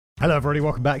Hello everybody,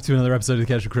 welcome back to another episode of The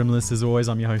Casual Criminalist. As always,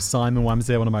 I'm your host Simon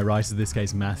Wamsey, one of my writers, in this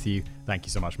case Matthew. Thank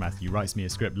you so much, Matthew. Writes me a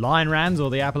script. Lyin,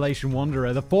 Randall, the Appalachian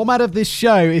Wanderer. The format of this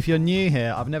show, if you're new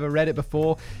here, I've never read it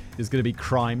before, is going to be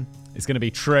crime. It's going to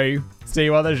be true. See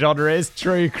what the genre is?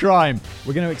 True crime.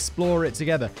 We're going to explore it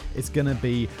together. It's going to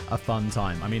be a fun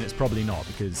time. I mean, it's probably not,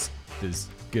 because there's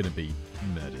going to be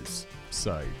murders.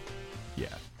 So, yeah,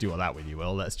 do all that with you,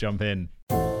 Will. Let's jump in.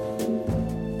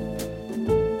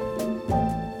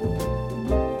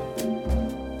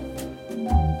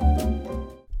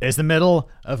 It's the middle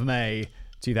of May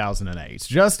 2008,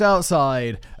 just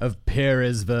outside of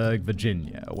Pearisburg,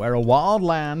 Virginia, where a wild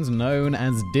land known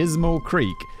as Dismal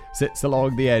Creek sits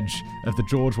along the edge of the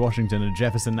George Washington and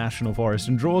Jefferson National Forest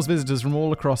and draws visitors from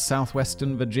all across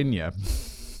southwestern Virginia.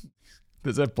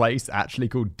 There's a place actually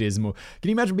called Dismal. Can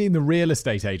you imagine being the real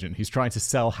estate agent who's trying to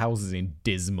sell houses in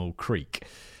Dismal Creek?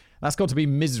 That's got to be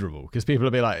miserable, because people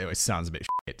will be like, oh, it sounds a bit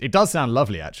shit. It does sound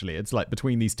lovely, actually. It's like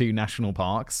between these two national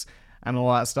parks and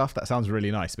all that stuff. That sounds really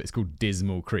nice, but it's called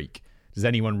Dismal Creek. Does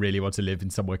anyone really want to live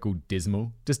in somewhere called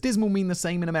Dismal? Does dismal mean the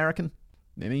same in American?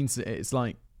 It means it's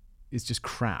just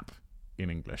crap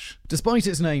in English. Despite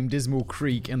its name, Dismal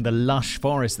Creek and the lush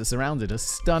forest that surrounds it are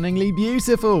stunningly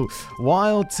beautiful.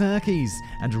 Wild turkeys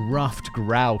and ruffed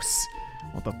grouse.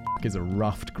 What the fuck is a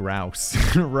ruffed grouse?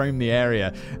 Roam the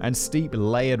area, and steep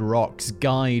layered rocks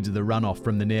guide the runoff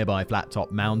from the nearby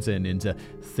flat-top mountain into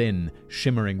thin,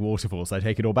 shimmering waterfalls. I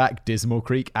take it all back. Dismal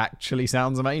Creek actually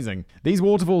sounds amazing. These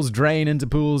waterfalls drain into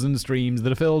pools and streams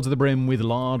that are filled to the brim with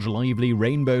large, lively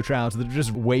rainbow trout that are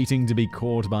just waiting to be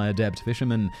caught by adept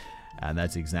fishermen. And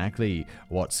that's exactly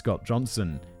what Scott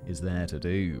Johnson is there to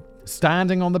do.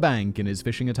 Standing on the bank in his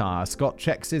fishing attire, Scott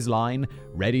checks his line,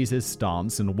 readies his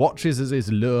stance, and watches as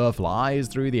his lure flies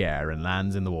through the air and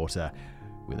lands in the water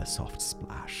with a soft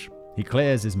splash. He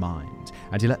clears his mind,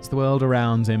 and he lets the world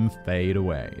around him fade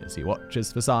away as he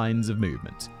watches for signs of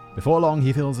movement. Before long,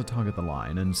 he feels a tug at the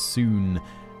line and soon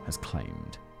has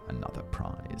claimed another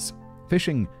prize.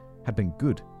 Fishing had been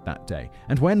good that day,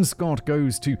 and when Scott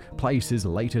goes to place his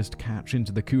latest catch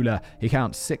into the cooler, he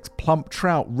counts 6 plump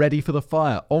trout ready for the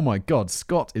fire. Oh my god,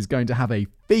 Scott is going to have a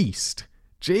feast.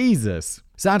 Jesus.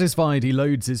 Satisfied, he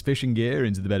loads his fishing gear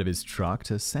into the bed of his truck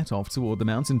to set off toward the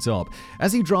mountaintop.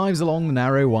 As he drives along the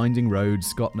narrow, winding road,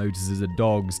 Scott notices a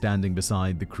dog standing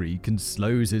beside the creek and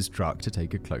slows his truck to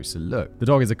take a closer look. The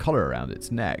dog has a collar around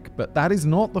its neck, but that is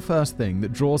not the first thing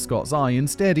that draws Scott's eye.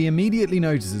 Instead, he immediately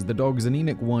notices the dog's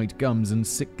anemic white gums and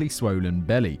sickly swollen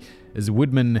belly. As a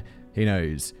woodman, he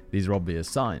knows these are obvious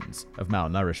signs of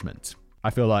malnourishment. I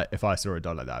feel like if I saw a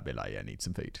dog like that, I'd be like, yeah, I need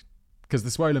some food. Because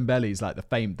the swollen belly is like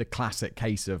the classic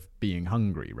case of being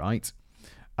hungry, right?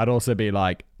 I'd also be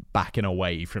like backing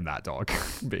away from that dog.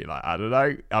 Be like, I don't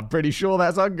know, I'm pretty sure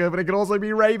that's hunger, but it could also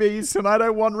be rabies, and I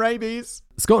don't want rabies.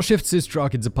 Scott shifts his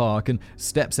truck into park and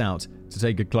steps out to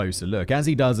take a closer look. As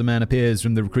he does, a man appears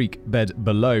from the creek bed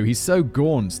below. He's so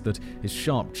gaunt that his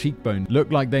sharp cheekbones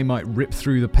look like they might rip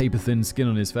through the paper-thin skin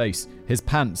on his face. His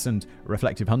pants and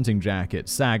reflective hunting jacket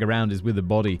sag around his withered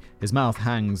body. His mouth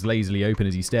hangs lazily open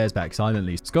as he stares back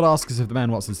silently. Scott asks if the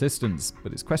man wants assistance,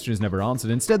 but his question is never answered.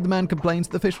 Instead, the man complains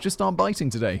the fish just aren't biting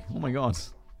today. Oh my god.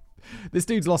 This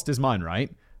dude's lost his mind,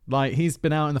 right? Like, he's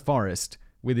been out in the forest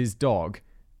with his dog,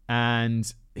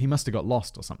 and he must have got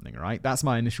lost or something, right? That's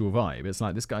my initial vibe. It's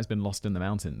like, this guy's been lost in the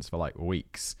mountains for like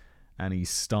weeks, and he's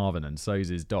starving, and so's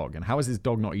his dog. And how is his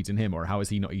dog not eating him, or how is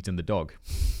he not eating the dog?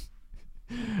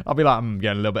 I'll be like, I'm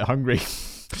getting a little bit hungry.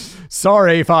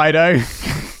 Sorry, Fido.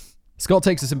 Scott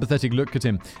takes a sympathetic look at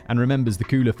him and remembers the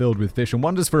cooler filled with fish and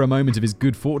wonders for a moment if his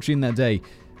good fortune that day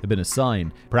had been a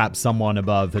sign. Perhaps someone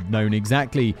above had known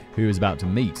exactly who he was about to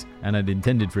meet and had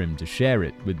intended for him to share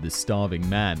it with the starving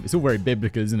man. It's all very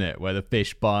biblical, isn't it? Where the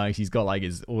fish bites, he's got like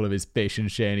all of his fish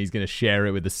and share, and he's going to share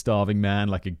it with the starving man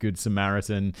like a good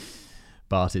Samaritan.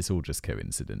 But it's all just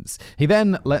coincidence. He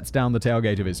then lets down the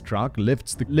tailgate of his truck,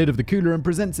 lifts the lid of the cooler, and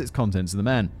presents its contents to the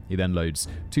man. He then loads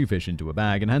 2 fish into a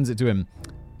bag and hands it to him.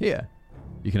 Here,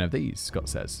 you can have these, Scott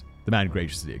says. The man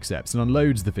graciously accepts and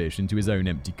unloads the fish into his own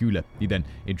empty cooler. He then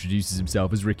introduces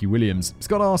himself as Ricky Williams.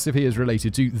 Scott asks if he is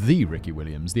related to the Ricky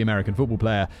Williams, the American football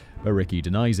player, but Ricky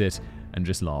denies it and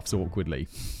just laughs awkwardly.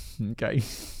 Okay.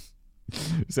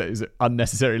 So it's an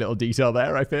unnecessary little detail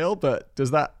there, I feel, but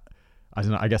does that... I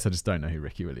don't know, I guess I just don't know who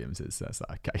Ricky Williams is. So that's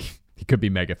okay. He could be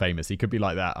mega famous. He could be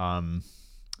like that,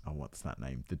 what's that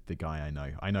name? The guy I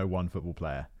know. I know one football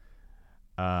player.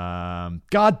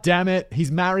 God damn it.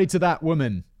 He's married to that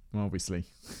woman. Well, obviously.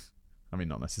 I mean,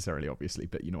 not necessarily obviously,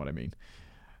 but you know what I mean.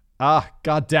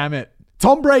 God damn it.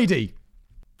 Tom Brady.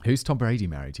 Who's Tom Brady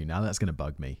married to? Now that's going to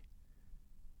bug me.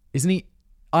 Isn't he?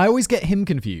 I always get him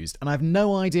confused, and I have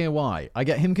no idea why. I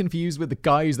get him confused with the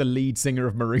guy who's the lead singer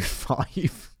of Maroon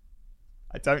 5.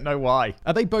 I don't know why.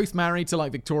 Are they both married to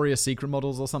like Victoria's Secret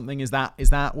models or something? Is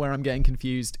that where I'm getting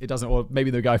confused? It doesn't, or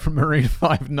maybe the guy from Maroon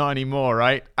 5, not anymore,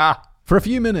 right? For a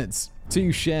few minutes,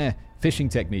 two share fishing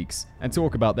techniques and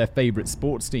talk about their favorite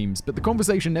sports teams, but the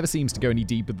conversation never seems to go any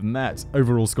deeper than that.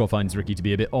 Overall, Scott finds Ricky to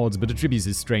be a bit odd, but attributes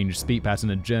his strange speech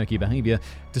pattern and jerky behavior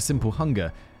to simple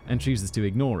hunger and chooses to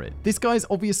ignore it. This guy's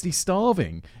obviously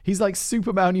starving. He's like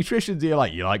super malnutrition. You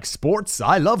like sports?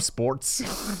 I love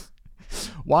sports.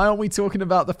 Why aren't we talking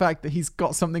about the fact that he's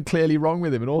got something clearly wrong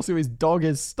with him and also his dog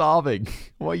is starving?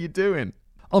 What are you doing?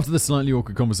 After the slightly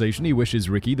awkward conversation, he wishes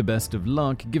Ricky the best of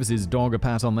luck, gives his dog a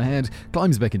pat on the head,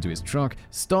 climbs back into his truck,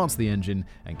 starts the engine,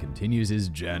 and continues his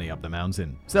journey up the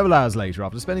mountain. Several hours later,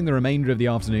 after spending the remainder of the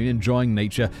afternoon enjoying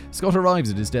nature, Scott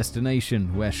arrives at his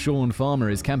destination, where Sean Farmer,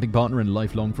 his camping partner and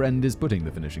lifelong friend, is putting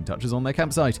the finishing touches on their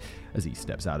campsite. As he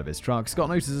steps out of his truck, Scott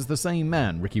notices the same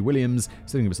man, Ricky Williams,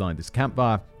 sitting beside this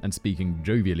campfire and speaking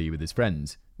jovially with his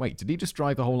friends. Wait, did he just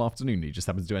drive the whole afternoon? He just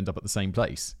happens to end up at the same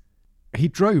place. He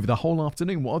drove the whole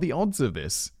afternoon. What are the odds of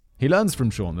this? He learns from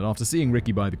Sean that after seeing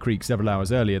Ricky by the creek several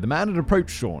hours earlier, the man had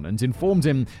approached Sean and informed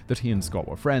him that he and Scott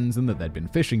were friends and that they'd been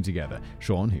fishing together.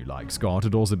 Sean, who like Scott,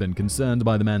 had also been concerned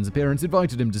by the man's appearance,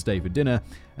 invited him to stay for dinner,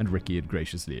 and Ricky had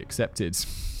graciously accepted.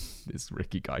 This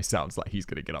Ricky guy sounds like he's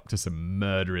going to get up to some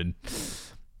murdering.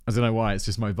 I don't know why, it's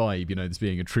just my vibe, this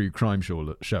being a true crime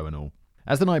show and all.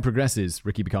 As the night progresses,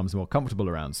 Ricky becomes more comfortable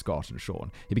around Scott and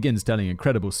Sean. He begins telling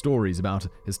incredible stories about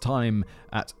his time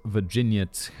at Virginia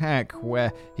Tech,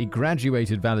 where he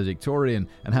graduated valedictorian,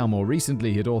 and how more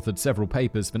recently he had authored several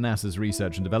papers for NASA's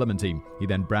research and development team. He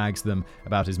then brags to them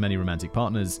about his many romantic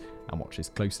partners and watches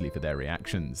closely for their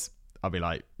reactions. I'll be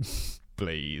like,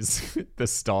 please. The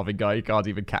starving guy who can't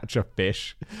even catch a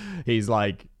fish. He's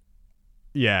like,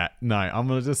 yeah, no, I'm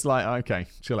going to just okay,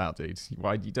 chill out, dude.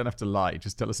 Why? You don't have to lie.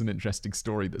 Just tell us an interesting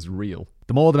story that's real.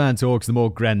 The more the man talks, the more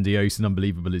grandiose and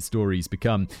unbelievable his stories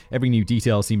become. Every new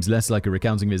detail seems less like a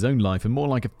recounting of his own life and more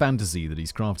like a fantasy that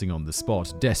he's crafting on the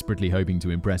spot, desperately hoping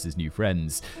to impress his new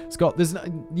friends. Scott,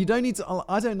 you don't need to,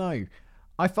 I don't know.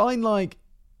 I find like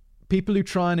people who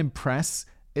try and impress,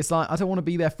 it's like, I don't want to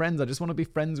be their friends. I just want to be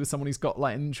friends with someone who's got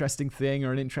like an interesting thing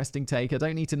or an interesting take. I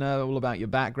don't need to know all about your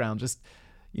background. Just,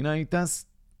 I don't know,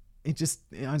 it just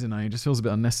feels a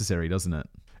bit unnecessary, doesn't it?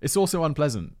 It's also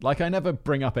unpleasant. Like, I never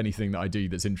bring up anything that I do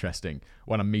that's interesting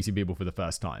when I'm meeting people for the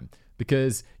first time,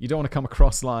 because you don't want to come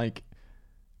across like,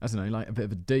 I don't know, like a bit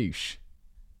of a douche.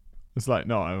 It's like,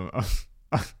 no,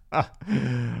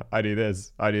 I do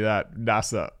this, I do that,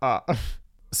 NASA.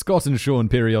 Scott and Sean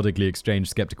periodically exchange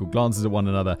skeptical glances at one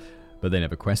another, but they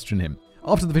never question him.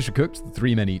 After the fish are cooked, the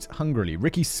three men eat hungrily.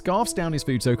 Ricky scarfs down his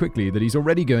food so quickly that he's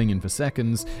already going in for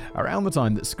seconds, around the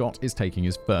time that Scott is taking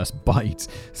his first bite.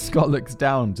 Scott looks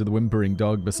down to the whimpering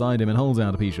dog beside him and holds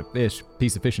out a piece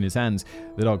of fish in his hands.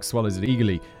 The dog swallows it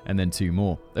eagerly, and then two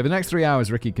more. Over the next 3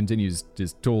 hours, Ricky continues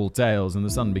his tall tales, and the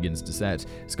sun begins to set.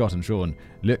 Scott and Sean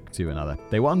look to another.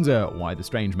 They wonder why the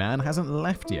strange man hasn't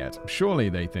left yet. Surely,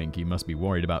 they think, he must be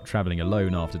worried about traveling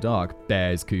alone after dark.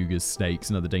 Bears, cougars, snakes,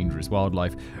 and other dangerous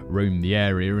wildlife roam the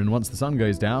area, and once the sun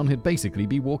goes down, he'd basically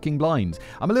be walking blind.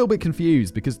 I'm a little bit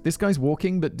confused because this guy's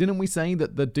walking, but didn't we say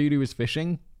that the dude who was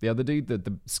fishing, the other dude,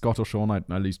 the Scott or Sean,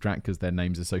 I lose track because their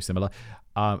names are so similar.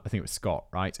 I think it was Scott,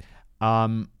 right?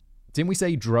 Didn't we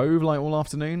say he drove like all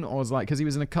afternoon, or was like because he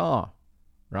was in a car,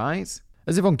 right?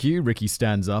 As if on cue, Ricky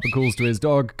stands up and calls to his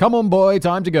dog, "Come on, boy,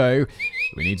 time to go.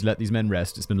 We need to let these men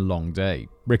rest. It's been a long day."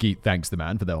 Ricky thanks the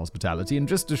man for their hospitality, and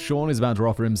just as Sean is about to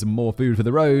offer him some more food for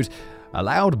the road, a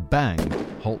loud bang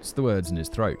halts the words in his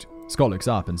throat. Scott looks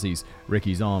up and sees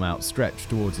Ricky's arm outstretched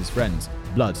towards his friends.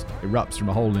 Blood erupts from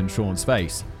a hole in Sean's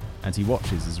face, and he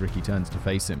watches as Ricky turns to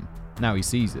face him. Now he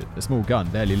sees it, a small gun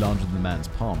barely larger than the man's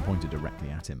palm pointed directly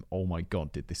at him. Oh my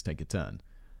god, did this take a turn?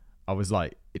 I was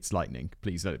like, it's lightning.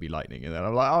 Please let it be lightning. And then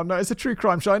I'm like, oh no, it's a true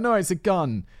crime show. I know it's a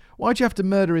gun. Why'd you have to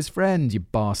murder his friend, you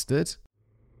bastard?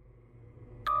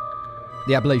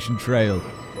 The Appalachian Trail.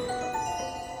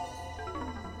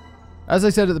 As I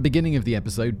said at the beginning of the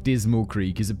episode, Dismal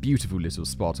Creek is a beautiful little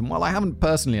spot, and while I haven't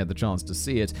personally had the chance to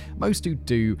see it, most who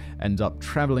do end up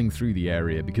traveling through the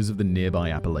area because of the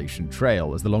nearby Appalachian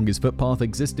Trail. As the longest footpath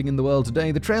existing in the world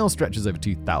today, the trail stretches over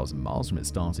 2,000 miles from its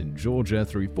start in Georgia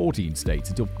through 14 states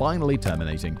until finally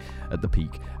terminating at the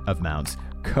peak of Mount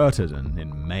Curtin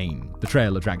in Maine. The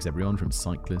trail attracts everyone from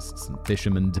cyclists and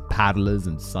fishermen to paddlers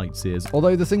and sightseers,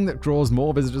 although the thing that draws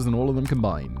more visitors than all of them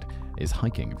combined is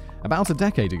hiking. About a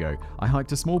decade ago, I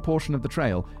hiked a small portion of the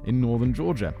trail in northern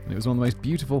Georgia, and it was one of the most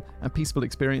beautiful and peaceful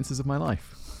experiences of my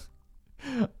life.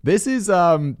 This is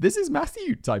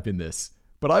Matthew typing this,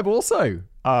 but I've also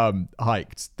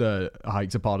hiked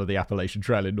a part of the Appalachian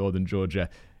Trail in northern Georgia.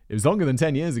 It was longer than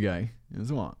 10 years ago. It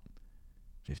was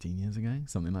 15 years ago,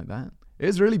 something like that. It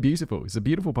was really beautiful. It's a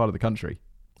beautiful part of the country.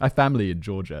 I have family in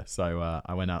Georgia, so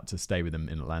I went out to stay with them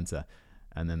in Atlanta,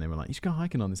 and then they were like, "You should go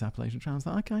hiking on this Appalachian Trail." I was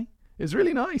like, "Okay." It was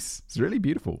really nice. It's really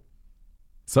beautiful.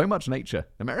 So much nature.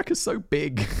 America's so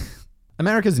big.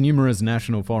 America's numerous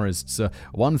national forests are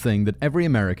one thing that every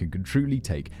American can truly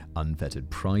take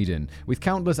unfettered pride in. With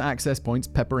countless access points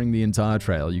peppering the entire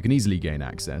trail, you can easily gain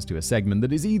access to a segment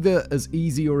that is either as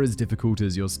easy or as difficult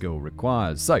as your skill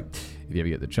requires. So, if you ever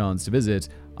get the chance to visit,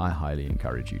 I highly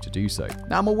encourage you to do so.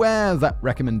 Now, I'm aware that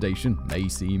recommendation may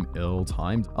seem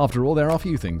ill-timed. After all, there are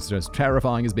few things as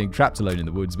terrifying as being trapped alone in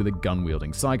the woods with a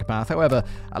gun-wielding psychopath. However,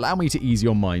 allow me to ease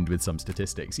your mind with some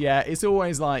statistics. Yeah, it's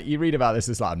always like, you read about this,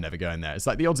 it's like, I'm never going there. It's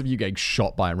like the odds of you getting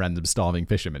shot by a random starving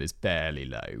fisherman is fairly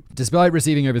low. Despite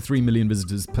receiving over 3 million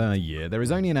visitors per year, there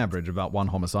is only an average of about one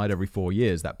homicide every 4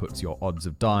 years. That puts your odds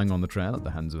of dying on the trail at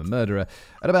the hands of a murderer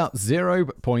at about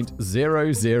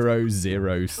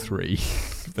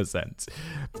 0.00003%.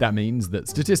 That means that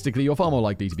statistically you're far more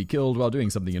likely to be killed while doing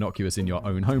something innocuous in your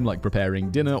own home, like preparing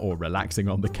dinner or relaxing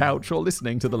on the couch or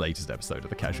listening to the latest episode of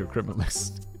the Casual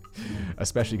Criminalist.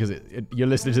 Especially because you're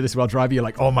listening to this while driving, you're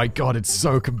like, oh my god, it's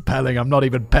so compelling, I'm not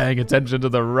even paying attention to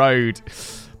the road.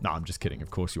 No, I'm just kidding.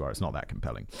 Of course you are. It's not that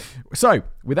compelling. So,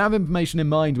 with that information in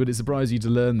mind, would it surprise you to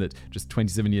learn that just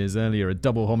 27 years earlier, a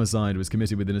double homicide was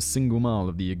committed within a single mile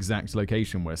of the exact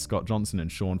location where Scott Johnson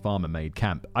and Sean Farmer made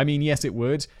camp? I mean, yes, it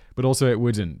would, but also it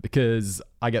wouldn't, because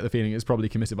I get the feeling it's probably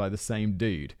committed by the same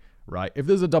dude, right? If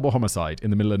there's a double homicide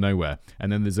in the middle of nowhere,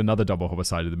 and then there's another double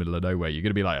homicide in the middle of nowhere, you're going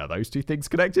to be like, are those two things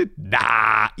connected?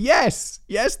 Nah! Yes,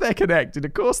 they're connected.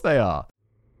 Of course they are.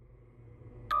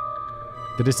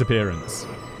 The disappearance.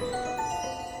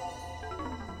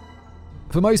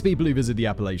 For most people who visit the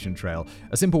Appalachian Trail,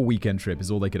 a simple weekend trip is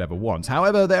all they could ever want.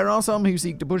 However, there are some who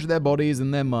seek to push their bodies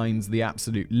and their minds the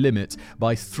absolute limit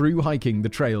by through hiking the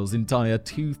trail's entire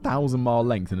 2,000-mile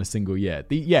length in a single year.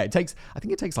 I think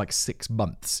it takes like 6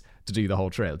 months to do the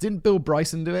whole trail. Didn't Bill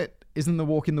Bryson do it? Isn't The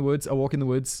Walk in the Woods a Walk in the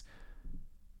Woods?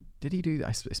 Did he do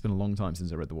that? It's been a long time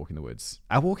since I read The Walk in the Woods.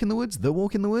 A Walk in the Woods? The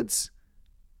Walk in the Woods?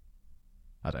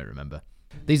 I don't remember.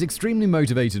 These extremely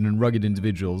motivated and rugged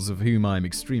individuals, of whom I am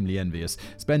extremely envious,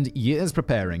 spend years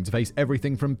preparing to face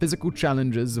everything from physical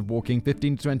challenges of walking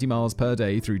 15 to 20 miles per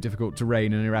day through difficult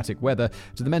terrain and erratic weather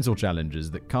to the mental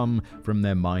challenges that come from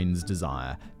their mind's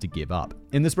desire to give up.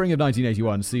 In the spring of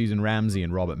 1981, Susan Ramsey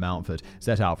and Robert Mountford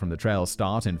set out from the trail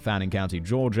start in Fannin County,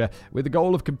 Georgia, with the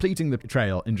goal of completing the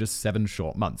trail in just 7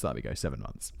 short months. There we go, 7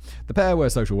 months. The pair were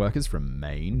social workers from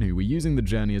Maine who were using the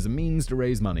journey as a means to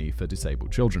raise money for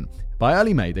disabled children. By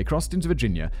early May, they crossed into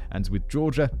Virginia, and with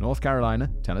Georgia, North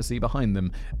Carolina, Tennessee behind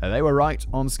them, they were right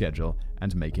on schedule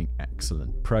and making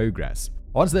excellent progress.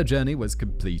 Once their journey was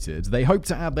completed, they hoped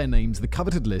to add their name to the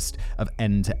coveted list of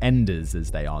end-to-enders, as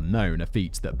they are known, a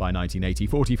feat that by 1980,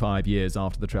 45 years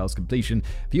after the trail's completion,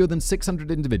 fewer than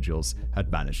 600 individuals had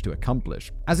managed to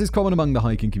accomplish. As is common among the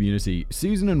hiking community,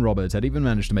 Susan and Robert had even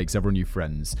managed to make several new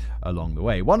friends along the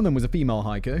way. One of them was a female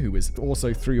hiker who was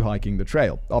also through hiking the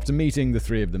trail. After meeting the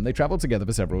three of them, they traveled together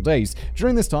for several days.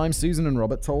 During this time, Susan and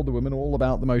Robert told the woman all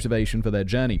about the motivation for their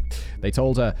journey. They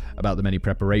told her about the many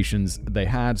preparations they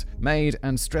had made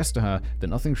and stressed to her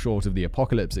that nothing short of the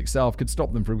apocalypse itself could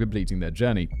stop them from completing their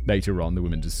journey. Later on, the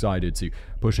women decided to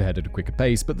push ahead at a quicker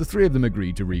pace, but the three of them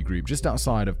agreed to regroup just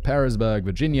outside of Pearisburg,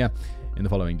 Virginia, in the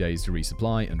following days to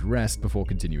resupply and rest before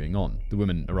continuing on. The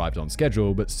women arrived on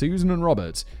schedule, but Susan and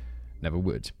Robert never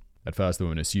would. At first, the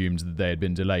woman assumed that they had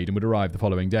been delayed and would arrive the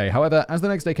following day. However, as the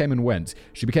next day came and went,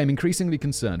 she became increasingly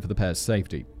concerned for the pair's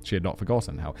safety. She had not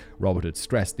forgotten how Robert had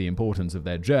stressed the importance of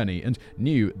their journey and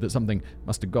knew that something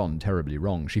must have gone terribly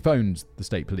wrong. She phoned the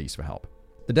state police for help.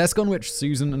 The desk on which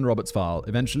Susan and Robert's file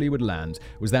eventually would land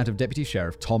was that of Deputy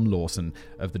Sheriff Tom Lawson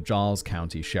of the Giles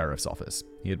County Sheriff's Office.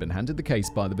 He had been handed the case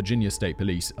by the Virginia State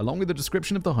Police, along with a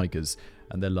description of the hikers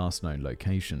and their last known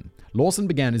location. Lawson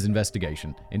began his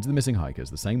investigation into the missing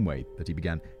hikers the same way that he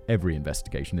began every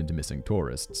investigation into missing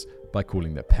tourists, by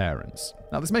calling their parents.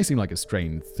 Now, this may seem like a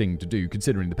strange thing to do,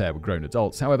 considering the pair were grown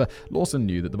adults. However, Lawson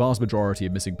knew that the vast majority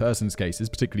of missing persons cases,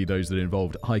 particularly those that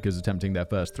involved hikers attempting their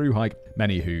first through hike,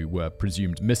 many who were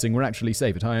presumed missing were actually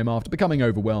safe at home after becoming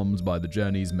overwhelmed by the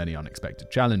journey's many unexpected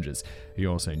challenges. He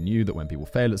also knew that when people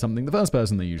fail at something, the first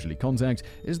person they usually contact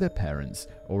is their parents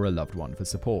or a loved one for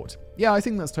support. Yeah, I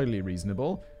think that's totally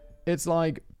reasonable. It's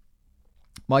like,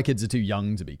 my kids are too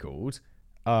young to be called.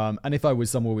 And if I was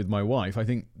somewhere with my wife, I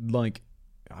think, like,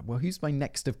 well, who's my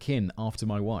next of kin after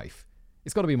my wife?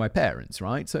 It's got to be my parents,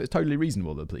 right? So it's totally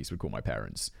reasonable that the police would call my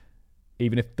parents.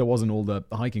 Even if there wasn't all the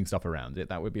hiking stuff around it,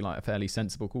 that would be like a fairly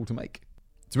sensible call to make.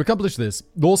 To accomplish this,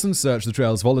 Lawson searched the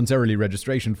trail's voluntarily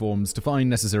registration forms to find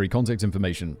necessary contact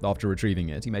information. After retrieving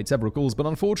it, he made several calls, but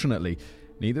unfortunately,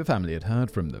 neither family had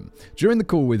heard from them. During the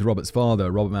call with Robert's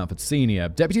father, Robert Mountford Sr.,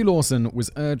 Deputy Lawson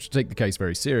was urged to take the case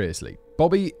very seriously.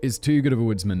 Bobby is too good of a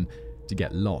woodsman to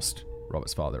get lost,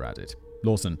 Robert's father added.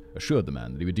 Lawson assured the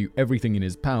man that he would do everything in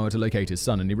his power to locate his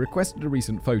son, and he requested a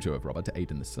recent photo of Robert to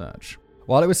aid in the search.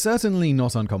 While it was certainly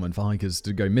not uncommon for hikers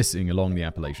to go missing along the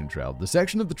Appalachian Trail, the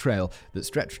section of the trail that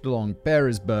stretched along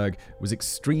Pearisburg was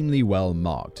extremely well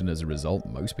marked, and as a result,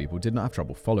 most people did not have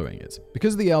trouble following it.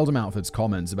 Because of the elder Mountford's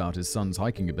comments about his son's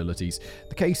hiking abilities,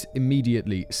 the case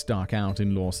immediately stuck out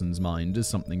in Lawson's mind as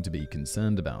something to be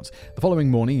concerned about. The following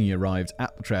morning, he arrived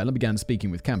at the trail and began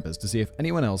speaking with campers to see if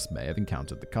anyone else may have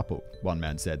encountered the couple. One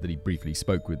man said that he briefly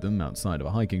spoke with them outside of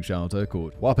a hiking shelter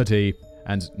called Wapiti,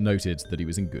 and noted that he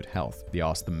was in good health. He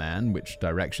asked the man which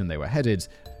direction they were headed,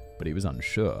 but he was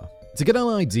unsure. To get an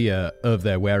idea of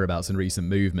their whereabouts and recent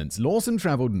movements, Lawson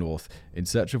traveled north in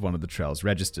search of one of the trail's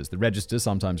registers. The registers,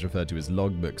 sometimes referred to as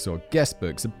logbooks or guest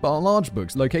books, are large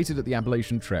books located at the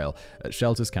Appalachian Trail at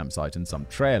shelters, campsite, and some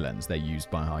trail ends. They're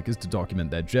used by hikers to document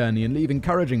their journey and leave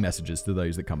encouraging messages to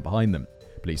those that come behind them.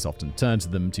 Police often turn to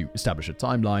them to establish a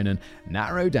timeline and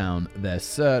narrow down their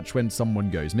search when someone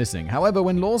goes missing. However,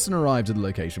 when Lawson arrived at the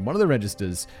location, one of the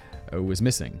registers was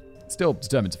missing. Still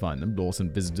determined to find them,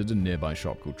 Lawson visited a nearby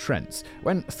shop called Trent's.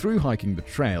 When through hiking the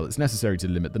trail, it's necessary to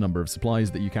limit the number of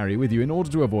supplies that you carry with you in order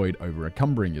to avoid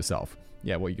over-encumbering yourself.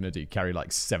 Yeah, what are you going to do? Carry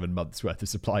like 7 months worth of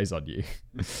supplies on you?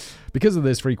 Because of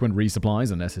this, frequent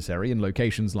resupplies are necessary, and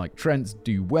locations like Trent's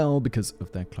do well because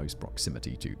of their close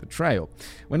proximity to the trail.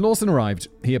 When Lawson arrived,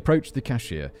 he approached the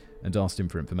cashier and asked him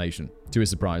for information. To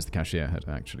his surprise, the cashier had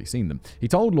actually seen them. He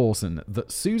told Lawson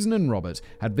that Susan and Robert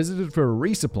had visited for a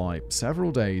resupply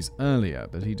several days earlier,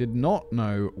 but he did not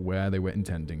know where they were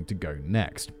intending to go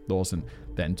next. Lawson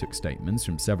then took statements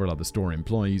from several other store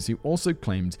employees who also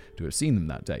claimed to have seen them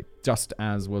that day. Just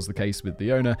as was the case with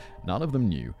the owner, none of them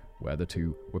knew where the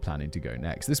two were planning to go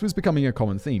next. This was becoming a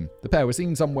common theme. The pair were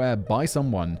seen somewhere by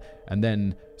someone, and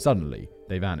then suddenly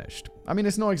they vanished. I mean,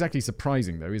 it's not exactly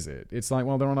surprising though, is it? It's like,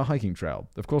 well, they're on a hiking trail.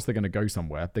 Of course they're going to go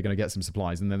somewhere, they're going to get some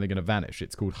supplies, and then they're going to vanish.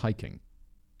 It's called hiking.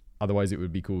 Otherwise it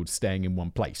would be called staying in one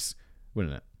place,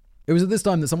 wouldn't it? It was at this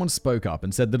time that someone spoke up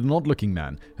and said that an odd-looking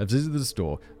man had visited the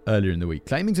store earlier in the week,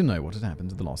 claiming to know what had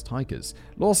happened to the lost hikers.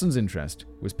 Lawson's interest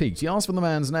was piqued. He asked for the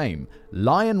man's name.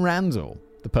 Lyin Randall,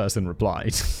 the person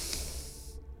replied.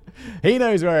 He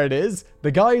knows where it is.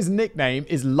 The guy's nickname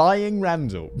is Lying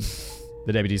Randall.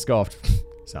 The deputy scoffed.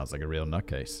 Sounds like a real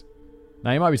nutcase.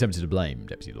 Now, you might be tempted to blame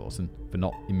Deputy Lawson for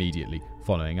not immediately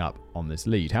following up on this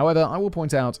lead. However, I will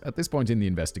point out, at this point in the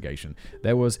investigation,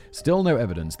 there was still no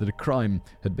evidence that a crime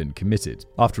had been committed.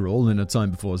 After all, in a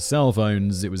time before cell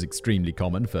phones, it was extremely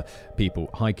common for people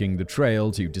hiking the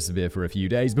trail to disappear for a few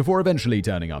days before eventually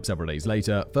turning up several days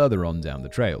later further on down the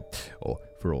trail. Or,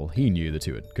 for all he knew, the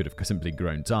two could have simply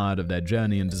grown tired of their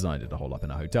journey and decided to hole up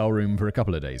in a hotel room for a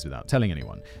couple of days without telling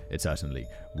anyone. It certainly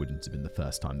wouldn't have been the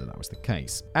first time that was the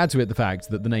case. Add to it the fact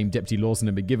that the name Deputy Lawson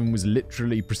had been given was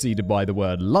literally preceded by the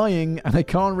word lying, and I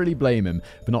can't really blame him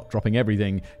for not dropping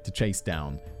everything to chase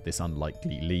down this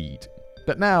unlikely lead.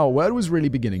 But now, word was really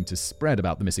beginning to spread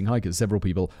about the missing hikers. Several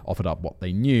people offered up what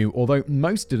they knew, although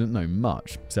most didn't know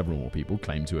much. Several more people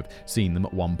claimed to have seen them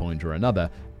at one point or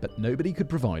another, but nobody could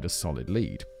provide a solid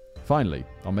lead. Finally,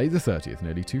 on May the 30th,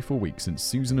 nearly 2 full weeks since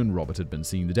Susan and Robert had been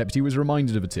seen, the deputy was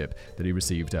reminded of a tip that he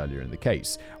received earlier in the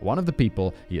case. One of the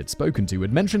people he had spoken to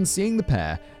had mentioned seeing the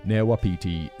pair near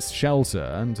Wapiti's shelter,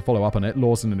 and to follow up on it,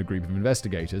 Lawson and a group of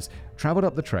investigators traveled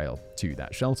up the trail to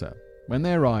that shelter. When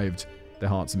they arrived, their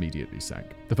hearts immediately sank.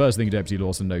 The first thing Deputy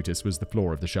Lawson noticed was the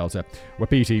floor of the shelter.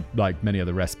 Wapiti, like many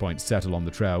other rest points set along the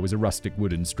trail, was a rustic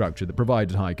wooden structure that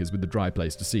provided hikers with a dry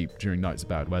place to sleep during nights of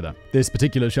bad weather. This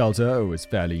particular shelter was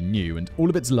fairly new, and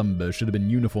all of its lumber should have been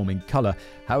uniform in color.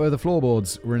 However, the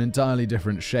floorboards were an entirely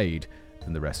different shade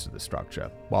than the rest of the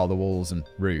structure. While the walls and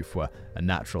roof were a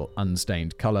natural,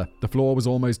 unstained color, the floor was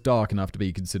almost dark enough to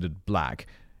be considered black,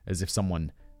 as if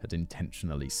someone had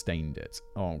intentionally stained it.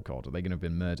 Oh god, are they going to have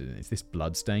been murdered? Is this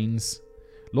blood stains?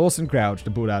 Lawson crouched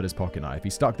and pulled out his pocket knife.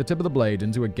 He stuck the tip of the blade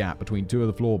into a gap between two of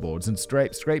the floorboards and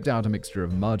scraped out a mixture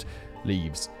of mud,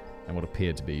 leaves, and what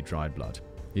appeared to be dried blood.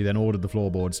 He then ordered the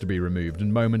floorboards to be removed,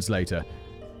 and moments later,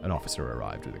 an officer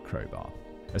arrived with a crowbar.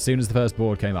 As soon as the first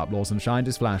board came up, Lawson shined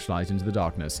his flashlight into the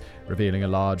darkness, revealing a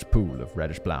large pool of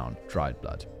reddish-brown, dried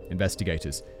blood.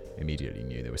 Investigators immediately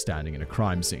knew they were standing in a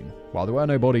crime scene. While there were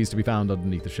no bodies to be found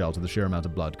underneath the shelter, the sheer amount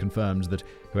of blood confirmed that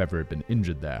whoever had been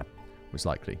injured there was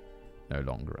likely no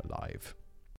longer alive.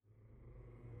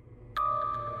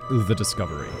 The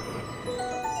discovery.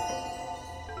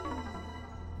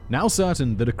 Now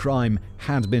certain that a crime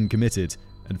had been committed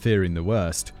and fearing the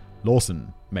worst,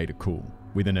 Lawson made a call.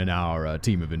 Within an hour, a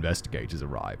team of investigators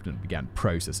arrived and began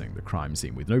processing the crime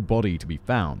scene. With no body to be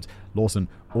found, Lawson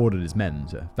ordered his men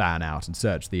to fan out and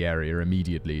search the area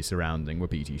immediately surrounding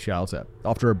Wapiti's shelter.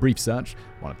 After a brief search,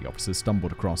 one of the officers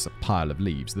stumbled across a pile of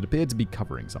leaves that appeared to be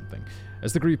covering something.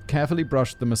 As the group carefully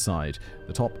brushed them aside,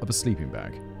 the top of a sleeping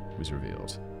bag was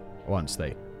revealed. Once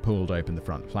they pulled open the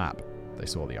front flap, they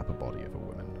saw the upper body of a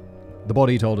woman. The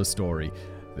body told a story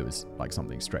that was like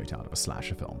something straight out of a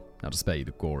slasher film. Now, to spare you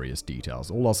the goriest details,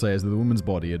 all I'll say is that the woman's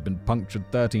body had been punctured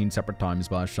 13 separate times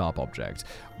by a sharp object.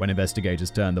 When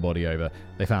investigators turned the body over,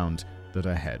 they found that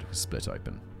her head was split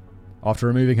open. After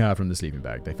removing her from the sleeping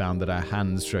bag, they found that her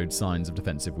hands showed signs of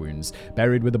defensive wounds.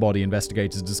 Buried with the body,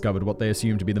 investigators discovered what they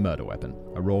assumed to be the murder weapon,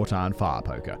 a wrought iron fire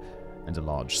poker, and a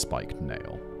large spiked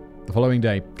nail. The following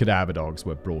day, cadaver dogs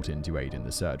were brought in to aid in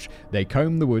the search. They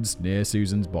combed the woods near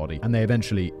Susan's body, and they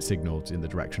eventually signaled in the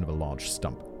direction of a large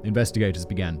stump. Investigators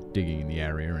began digging in the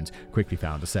area and quickly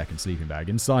found a second sleeping bag.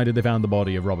 Inside it, they found the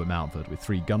body of Robert Mountford with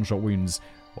 3 gunshot wounds,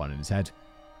 1 in his head,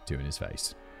 2 in his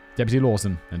face. Deputy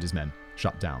Lawson and his men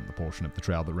shut down the portion of the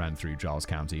trail that ran through Giles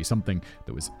County, something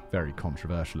that was very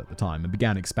controversial at the time, and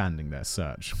began expanding their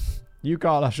search. You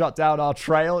can't shut down our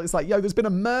trail? It's like, yo, there's been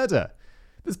a murder.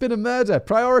 There's been a murder.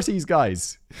 Priorities,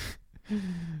 guys.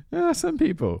 Some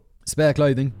people. Spare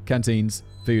clothing, canteens,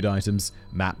 food items,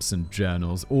 maps and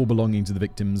journals, all belonging to the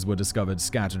victims, were discovered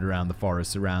scattered around the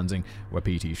forest surrounding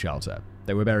Wapiti's shelter.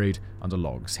 They were buried under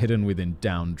logs, hidden within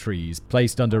downed trees,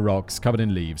 placed under rocks, covered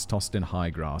in leaves, tossed in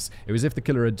high grass. It was as if the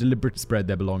killer had deliberately spread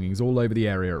their belongings all over the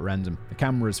area at random. A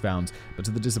camera was found, but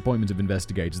to the disappointment of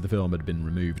investigators, the film had been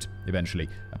removed. Eventually,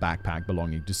 a backpack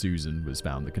belonging to Susan was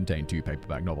found that contained 2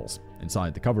 paperback novels.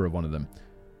 Inside the cover of one of them,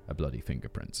 a bloody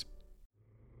fingerprint.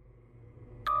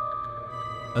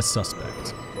 A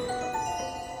suspect.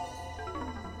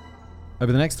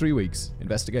 Over the next 3 weeks,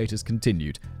 investigators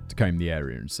continued to comb the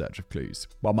area in search of clues.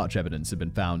 While much evidence had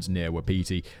been found near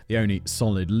Wapiti, the only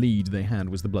solid lead they had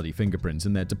was the bloody fingerprint,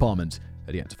 and their department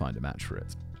had yet to find a match for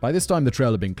it. By this time, the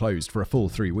trail had been closed for a full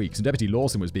 3 weeks, and Deputy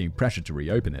Lawson was being pressured to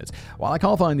reopen it. While I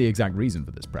can't find the exact reason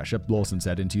for this pressure, Lawson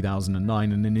said in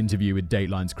 2009 in an interview with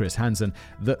Dateline's Chris Hansen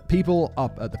that people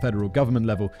up at the federal government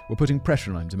level were putting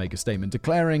pressure on him to make a statement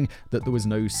declaring that there was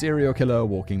no serial killer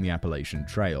walking the Appalachian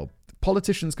Trail.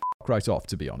 Politicians can right off,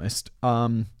 to be honest.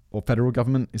 Or federal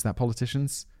government, is that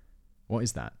politicians? What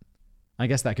is that? I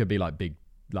guess that could be like big,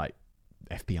 like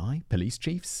FBI, police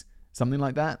chiefs, something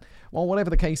like that. Well, whatever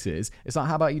the case is, it's like,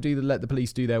 how about you let the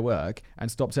police do their work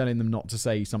and stop telling them not to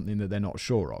say something that they're not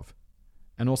sure of?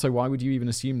 And also, why would you even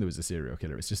assume there was a serial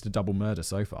killer? It's just a double murder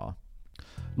so far.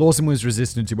 Lawson was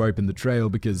resistant to open the trail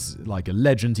because, like a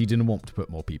legend, he didn't want to put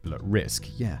more people at risk.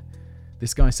 Yeah,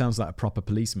 this guy sounds like a proper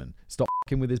policeman. Stop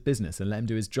f***ing with his business and let him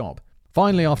do his job.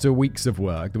 Finally, after weeks of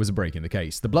work, there was a break in the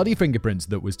case. The bloody fingerprint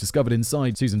that was discovered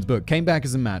inside Susan's book came back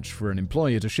as a match for an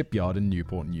employee at a shipyard in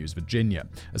Newport News, Virginia.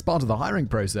 As part of the hiring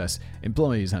process,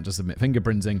 employees had to submit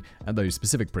fingerprinting, and those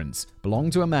specific prints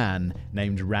belonged to a man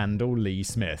named Randall Lee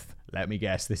Smith. Let me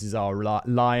guess, this is our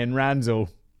Lyin Randall.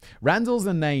 Randall's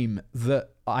a name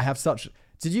that I have such...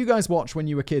 Did you guys watch when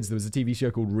you were kids? There was a TV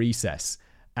show called Recess,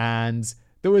 and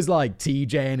there was like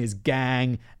TJ and his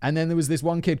gang, and then there was this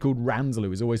one kid called Randall who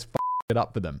was always it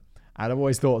up for them. And I've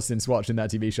always thought since watching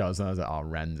that TV show, I was like, oh,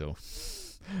 Randall.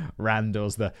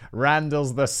 Randall's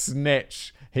the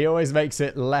snitch. He always makes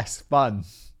it less fun.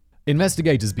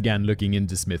 Investigators began looking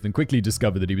into Smith and quickly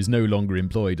discovered that he was no longer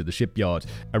employed at the shipyard.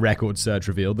 A record search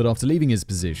revealed that after leaving his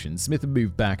position, Smith had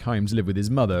moved back home to live with his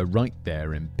mother right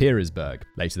there in Petersburg.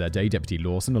 Later that day, Deputy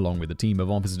Lawson, along with a team of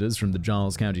officers from the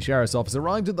Giles County Sheriff's Office,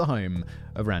 arrived at the home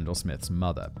of Randall Smith's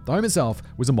mother. The home itself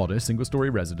was a modest single-story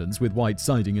residence with white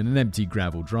siding and an empty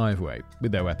gravel driveway.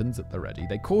 With their weapons at the ready,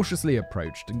 they cautiously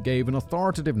approached and gave an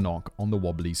authoritative knock on the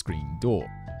wobbly screen door.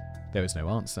 There was no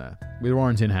answer. With a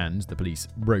warrant in hand, the police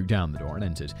broke down the door and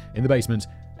entered. In the basement,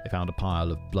 they found a pile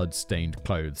of blood-stained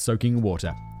clothes soaking in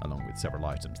water, along with several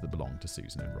items that belonged to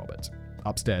Susan and Robert.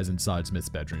 Upstairs inside Smith's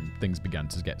bedroom, things began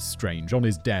to get strange. On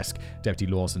his desk,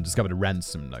 Deputy Lawson discovered a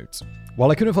ransom note.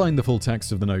 While I couldn't find the full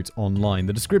text of the note online,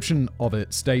 the description of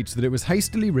it states that it was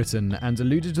hastily written and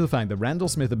alluded to the fact that Randall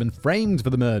Smith had been framed for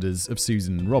the murders of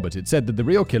Susan and Robert. It said that the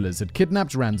real killers had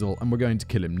kidnapped Randall and were going to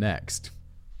kill him next.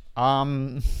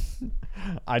 I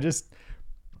just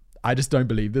don't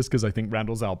believe this because I think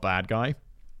Randall's our bad guy.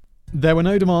 There were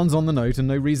no demands on the note and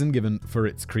no reason given for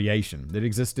its creation. It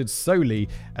existed solely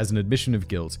as an admission of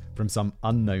guilt from some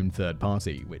unknown third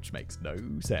party, which makes no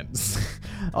sense.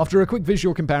 After a quick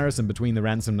visual comparison between the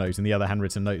ransom note and the other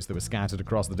handwritten notes that were scattered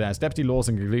across the desk, Deputy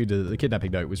Lawson concluded that the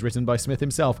kidnapping note was written by Smith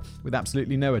himself, with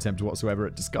absolutely no attempt whatsoever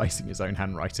at disguising his own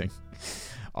handwriting.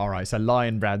 Alright, so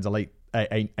Lyin Randall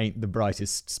ain't the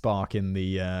brightest spark in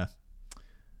the...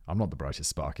 I'm not the brightest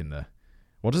spark in the...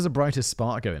 What does the brightest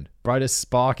spark go in? Brightest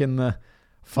spark in the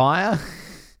fire?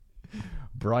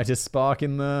 Brightest spark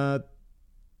in the...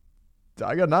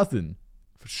 I got nothing.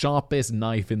 Sharpest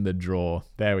knife in the drawer.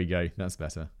 There we go. That's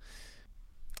better.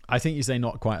 I think you say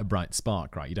not quite a bright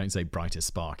spark, right? You don't say brightest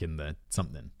spark in the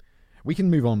something. We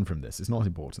can move on from this. It's not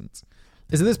important.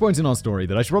 It's at this point in our story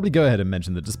that I should probably go ahead and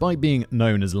mention that despite being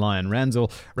known as Lyin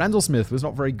Randall, Randall Smith was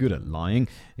not very good at lying.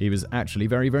 He was actually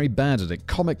very, very bad at it,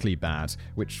 comically bad,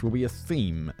 which will be a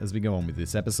theme as we go on with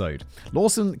this episode.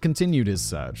 Lawson continued his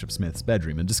search of Smith's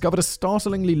bedroom and discovered a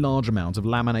startlingly large amount of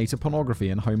laminated pornography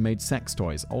and homemade sex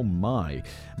toys. Oh my.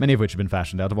 Many of which had been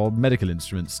fashioned out of old medical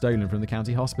instruments stolen from the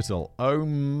county hospital. Oh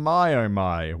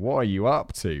my. What are you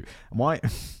up to? Why?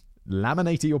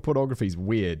 Laminating your pornography is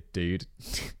weird, dude.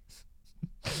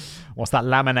 What's that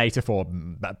laminator for?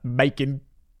 Making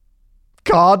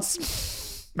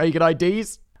cards? Making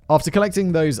IDs? After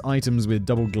collecting those items with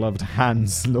double-gloved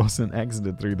hands, Lawson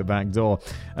exited through the back door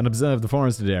and observed the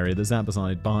forested area that sat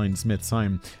behind Smith's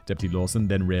home. Deputy Lawson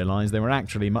then realized they were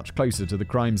actually much closer to the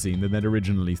crime scene than they'd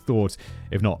originally thought.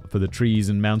 If not for the trees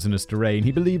and mountainous terrain,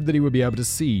 he believed that he would be able to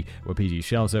see WPD's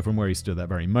shelter from where he stood that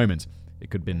very moment. It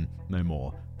could have been no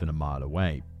more than a mile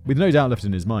away. With no doubt left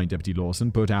in his mind, Deputy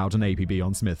Lawson put out an APB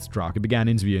on Smith's truck and began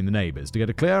interviewing the neighbors to get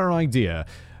a clearer idea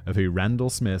of who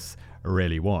Randall Smith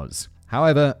really was.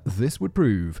 However, this would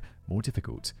prove more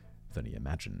difficult than he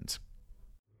imagined.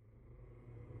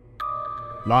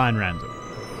 Lyin Randall.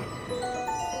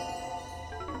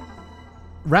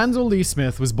 Randall Lee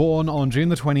Smith was born on June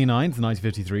the 29th,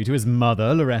 1953, to his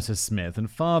mother, Loretta Smith, and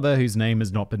father, whose name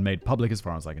has not been made public as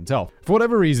far as I can tell. For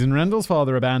whatever reason, Randall's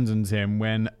father abandoned him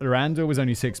when Randall was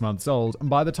only 6 months old, and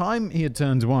by the time he had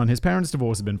turned 1, his parents'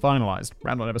 divorce had been finalized.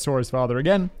 Randall never saw his father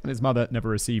again, and his mother never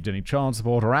received any child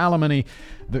support or alimony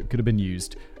that could have been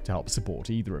used to help support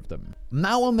either of them.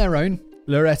 Now on their own,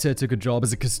 Loretta took a job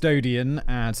as a custodian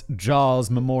at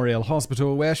Giles Memorial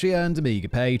Hospital, where she earned a meager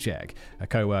paycheck. Her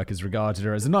co-workers regarded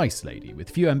her as a nice lady with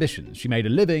few ambitions. She made a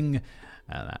living,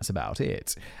 and that's about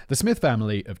it. The Smith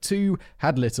family of 2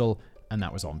 had little, and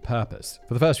that was on purpose.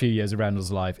 For the first few years of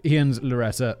Randall's life, he and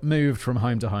Loretta moved from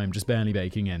home to home, just barely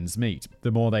making ends meet.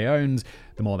 The more they owned,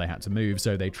 the more they had to move,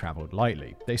 so they traveled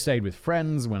lightly. They stayed with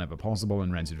friends whenever possible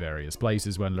and rented various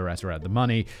places when Loretta had the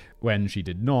money. When she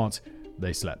did not,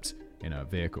 they slept in her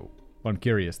vehicle. One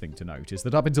curious thing to note is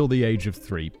that up until the age of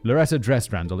 3, Loretta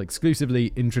dressed Randall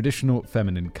exclusively in traditional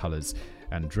feminine colours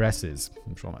and dresses.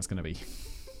 I'm sure that's going to be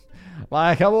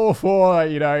like, I'm all for,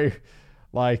 be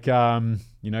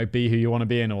who you want to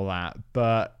be and all that,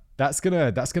 but that's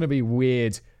gonna be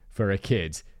weird for a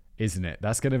kid, isn't it?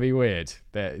 That's gonna be weird.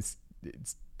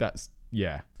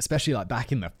 Yeah, especially like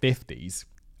back in the 50s.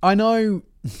 I know.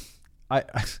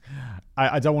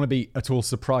 I don't want to be at all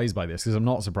surprised by this because I'm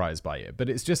not surprised by it, but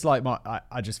it's just like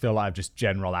I just feel like I have just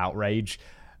general outrage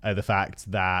at the fact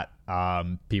that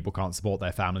people can't support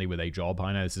their family with a job.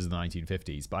 I know this is the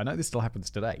 1950s, but I know this still happens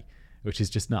today, which is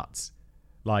just nuts.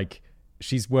 Like,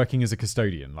 she's working as a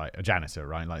custodian, like a janitor,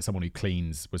 right? Like someone who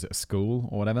cleans, was it a school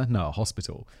or whatever? No, a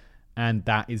hospital. And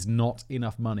that is not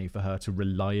enough money for her to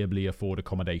reliably afford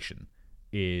accommodation.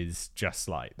 Is just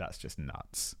like, that's just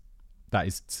nuts. That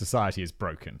is, society is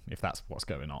broken, if that's what's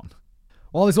going on.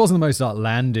 While this wasn't the most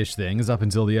outlandish thing, as up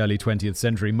until the early 20th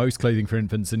century, most clothing for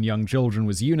infants and young children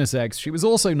was unisex, she was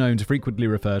also known to frequently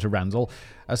refer to Randall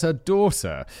as her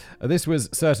daughter. This was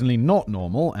certainly not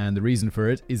normal, and the reason for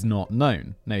it is not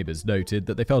known. Neighbours noted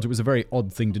that they felt it was a very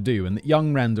odd thing to do, and that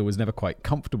young Randall was never quite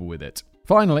comfortable with it.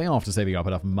 Finally, after saving up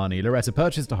enough money, Loretta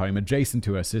purchased a home adjacent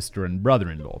to her sister and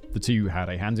brother-in-law. The two had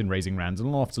a hand in raising Randall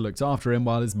and often looked after him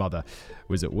while his mother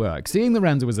was at work. Seeing that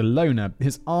Randall was a loner,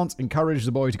 his aunt encouraged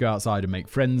the boy to go outside and make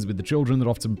friends with the children that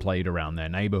often played around their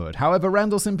neighborhood. However,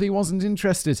 Randall simply wasn't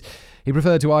interested. He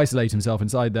preferred to isolate himself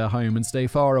inside their home and stay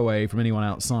far away from anyone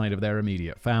outside of their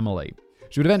immediate family.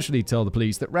 She would eventually tell the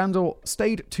police that Randall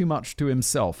stayed too much to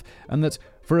himself, and that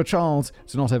for a child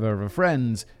to not ever have a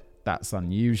friend, that's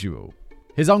unusual.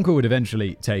 His uncle would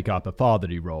eventually take up a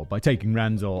fatherly role by taking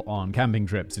Randall on camping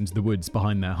trips into the woods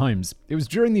behind their homes. It was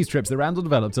during these trips that Randall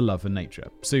developed a love for nature.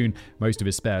 Soon, most of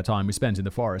his spare time was spent in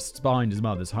the forests behind his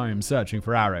mother's home, searching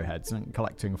for arrowheads and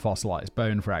collecting fossilized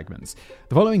bone fragments.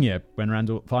 The following year, when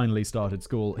Randall finally started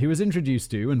school, he was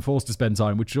introduced to and forced to spend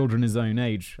time with children his own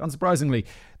age. Unsurprisingly,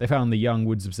 they found the young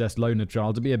woods-obsessed loner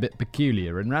child to be a bit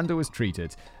peculiar, and Randall was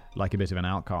treated like a bit of an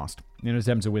outcast. In an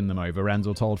attempt to win them over,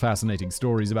 Randall told fascinating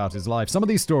stories about his life. Some of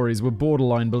these stories were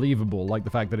borderline believable, like the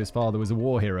fact that his father was a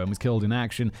war hero and was killed in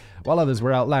action, while others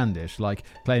were outlandish, like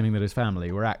claiming that his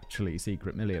family were actually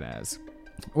secret millionaires.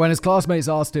 When his classmates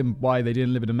asked him why they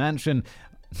didn't live in a mansion,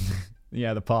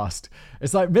 yeah, the past.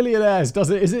 It's like millionaires,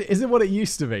 is it what it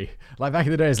used to be? Like back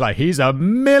in the day, it's like, he's a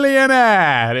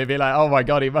millionaire! And it'd be like, oh my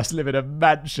god, he must live in a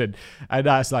mansion. And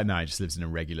now it's like, no, he just lives in a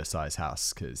regular size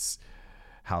house, because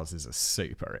houses are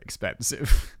super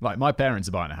expensive. Like, my parents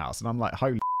are buying a house, and I'm like,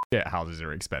 holy shit, houses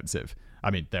are expensive.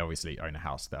 I mean, they obviously own a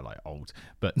house, they're like old,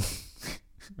 but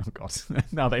oh god,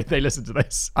 now they listen to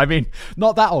this. I mean,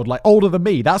 not that old, like older than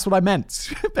me. That's what I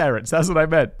meant. Parents, that's what I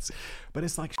meant. But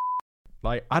it's like,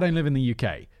 I don't live in the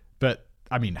UK, but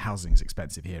I mean, housing's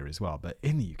expensive here as well, but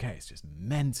in the UK, it's just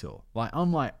mental. Like,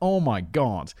 I'm like, oh my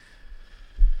god.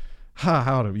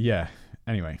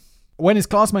 Anyway. When his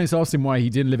classmates asked him why he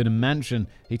didn't live in a mansion,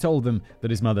 he told them that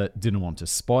his mother didn't want to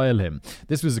spoil him.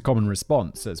 This was a common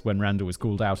response, as when Randall was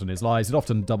called out on his lies, he'd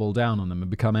often double down on them and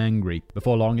become angry.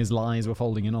 Before long, his lies were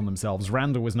folding in on themselves.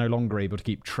 Randall was no longer able to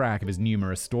keep track of his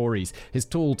numerous stories. His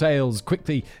tall tales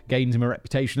quickly gained him a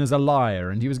reputation as a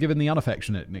liar, and he was given the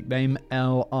unaffectionate nickname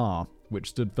LR, which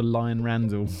stood for Lyin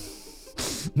Randall.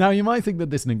 Now, you might think that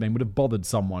this nickname would have bothered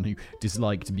someone who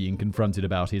disliked being confronted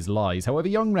about his lies. However,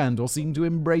 young Randall seemed to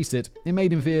embrace it. It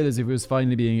made him feel as if he was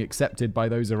finally being accepted by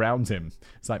those around him.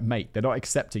 It's like, mate, they're not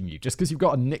accepting you just because you've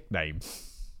got a nickname.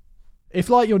 If,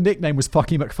 like, your nickname was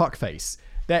Fucky McFuckface,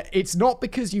 it's not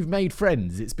because you've made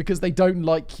friends, it's because they don't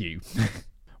like you.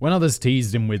 When others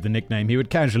teased him with the nickname, he would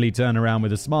casually turn around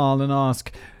with a smile and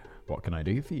ask, "What can I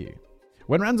do for you?"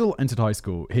 When Randall entered high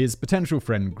school, his potential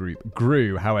friend group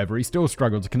grew. However, he still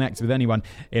struggled to connect with anyone.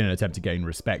 In an attempt to gain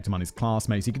respect among his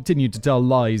classmates, he continued to tell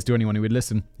lies to anyone who would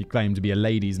listen. He claimed to be a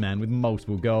ladies' man with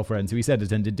multiple girlfriends who he said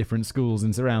attended different schools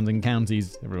in surrounding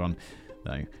counties. Everyone,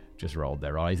 though, just rolled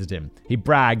their eyes at him. He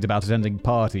bragged about attending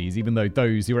parties, even though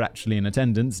those who were actually in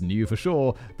attendance knew for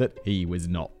sure that he was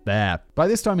not there. By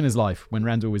this time in his life, when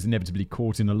Randall was inevitably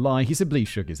caught in a lie, he simply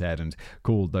shook his head and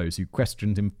called those who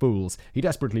questioned him fools. He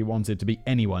desperately wanted to be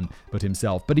anyone but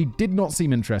himself, but he did not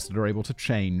seem interested or able to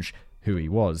change who he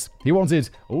was. He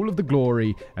wanted all of the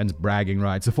glory and bragging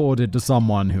rights afforded to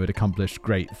someone who had accomplished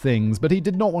great things, but he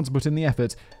did not want to put in the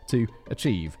effort to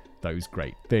achieve those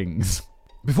great things.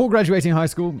 Before graduating high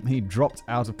school, he dropped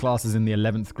out of classes in the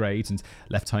 11th grade and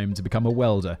left home to become a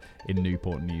welder in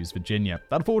Newport News, Virginia.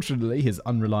 Unfortunately, his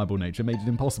unreliable nature made it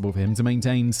impossible for him to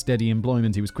maintain steady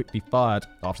employment. He was quickly fired.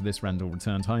 After this, Randall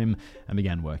returned home and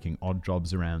began working odd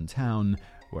jobs around town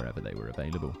wherever they were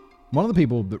available. One of the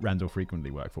people that Randall frequently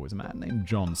worked for was a man named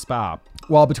John Sparr.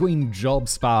 While between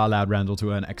jobs, Sparr allowed Randall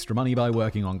to earn extra money by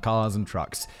working on cars and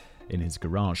trucks in his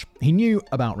garage. He knew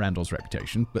about Randall's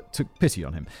reputation, but took pity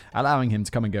on him, allowing him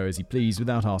to come and go as he pleased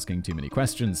without asking too many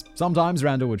questions. Sometimes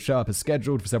Randall would show up as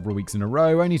scheduled for several weeks in a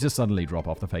row, only to suddenly drop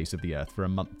off the face of the earth for a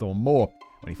month or more.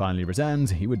 When he finally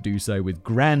returned, he would do so with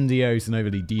grandiose and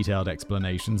overly detailed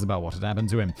explanations about what had happened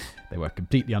to him. They were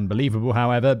completely unbelievable,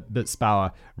 however, but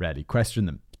Sparr rarely questioned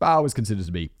them. Sparr was considered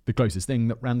to be the closest thing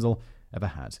that Randall ever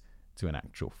had to an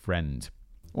actual friend.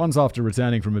 Once after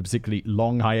returning from a particularly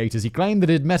long hiatus, he claimed that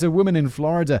he'd met a woman in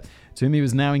Florida to whom he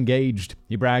was now engaged.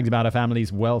 He bragged about her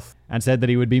family's wealth and said that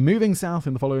he would be moving south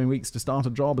in the following weeks to start a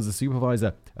job as a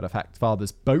supervisor at a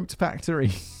father's boat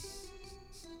factory.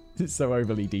 It's so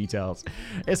overly detailed.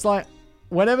 It's like,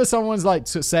 whenever someone's like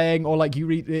saying, or like you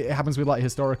read, it happens with like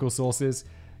historical sources,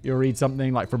 you'll read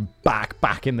something like from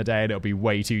back in the day and it'll be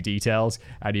way too detailed,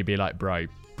 and you'd be like, bro,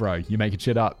 you making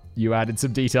shit up. You added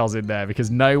some details in there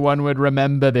because no one would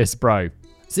remember this, bro.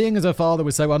 Seeing as her father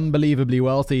was so unbelievably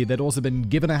wealthy, they'd also been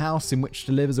given a house in which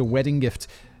to live as a wedding gift.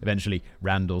 Eventually,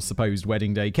 Randall's supposed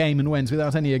wedding day came and went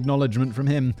without any acknowledgement from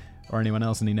him or anyone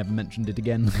else, and he never mentioned it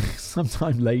again.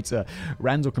 Sometime later,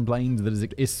 Randall complained that his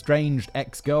estranged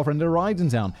ex-girlfriend arrived in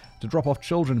town to drop off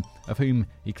children, of whom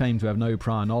he claimed to have no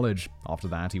prior knowledge. After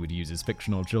that, he would use his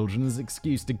fictional children as an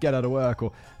excuse to get out of work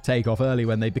or take off early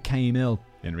when they became ill.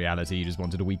 In reality, he just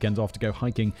wanted a weekend off to go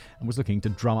hiking and was looking to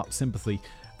drum up sympathy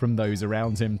from those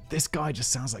around him. This guy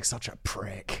just sounds like such a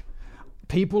prick.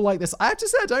 People like this, I have to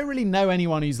say, I don't really know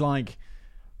anyone who's like,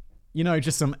 you know,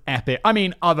 just some epic. I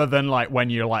mean, other than like when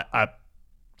you're like a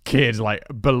kid, like,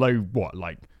 below,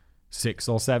 6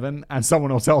 or 7, and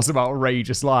someone will tell some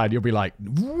outrageous lie, and you'll be like,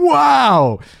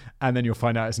 wow! And then you'll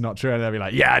find out it's not true, and they'll be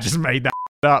like, yeah, I just made that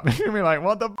up. And you'll be like,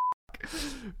 what the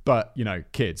f***? But,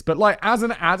 kids. But, like, as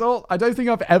an adult, I don't think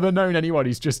I've ever known anyone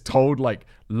who's just told, like,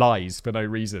 lies for no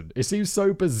reason. It seems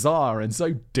so bizarre and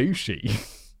so douchey.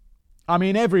 I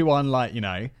mean, everyone, like,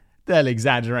 they'll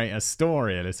exaggerate a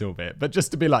story a little bit, but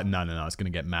just to be like, no, I was going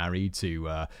to get married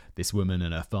to this woman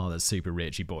and her father's super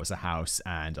rich. He bought us a house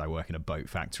and I work in a boat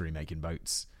factory making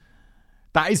boats.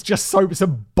 That is just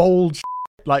some bold shit.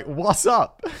 Like, what's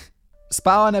up?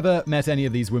 Spaur never met any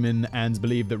of these women and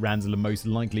believed that Randall had most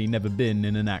likely never been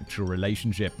in an actual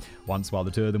relationship. Once, while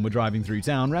the two of them were driving through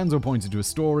town, Randall pointed to a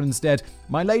store and said,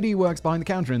 "My lady works behind the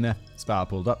counter in there." Spaur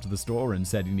pulled up to the store and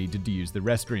said he needed to use the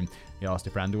restroom. He asked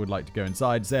if Randall would like to go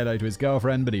inside, say hello to his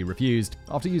girlfriend, but he refused.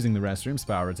 After using the restroom,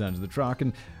 Spaur returned to the truck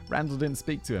and Randall didn't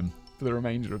speak to him for the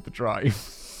remainder of the drive.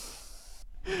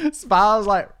 Spaur's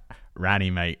like,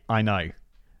 "Ranny, mate, I know.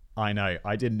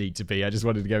 I didn't need to be. I just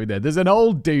wanted to go in there. There's an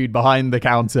old dude behind the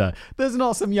counter. There's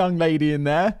not some young lady in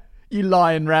there. You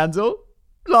lying, Randall.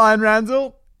 He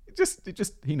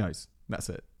knows. That's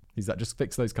it. He's like, just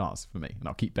fix those cars for me and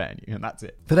I'll keep betting you. And that's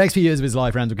it. For the next few years of his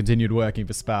life, Randall continued working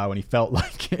for Spaur when he felt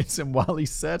like it. And while it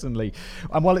certainly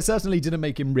didn't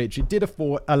make him rich, it did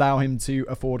allow him to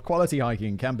afford quality hiking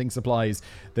and camping supplies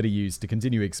that he used to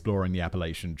continue exploring the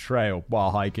Appalachian Trail.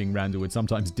 While hiking, Randall would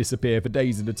sometimes disappear for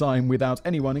days at a time without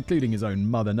anyone, including his own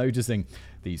mother, noticing.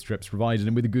 These trips provided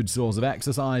him with a good source of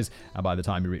exercise, and by the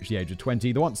time he reached the age of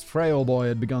 20, the once frail boy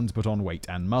had begun to put on weight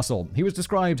and muscle. He was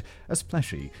described as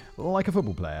fleshy, like a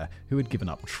football player who had given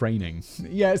up training.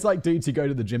 Yeah, it's like dudes who go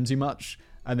to the gym too much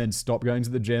and then stop going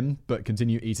to the gym, but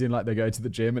continue eating like they go to the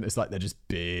gym, and it's like they're just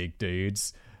big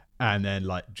dudes, and then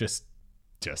like just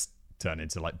turn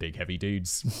into like big heavy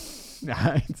dudes.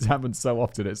 It happens so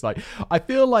often. It's like, I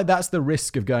feel like that's the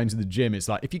risk of going to the gym. It's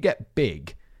like, if you get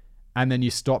big and then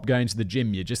you stop going to the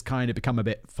gym, you just kind of become a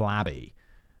bit flabby.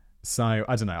 So,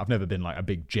 I don't know. I've never been like a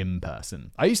big gym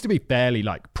person. I used to be fairly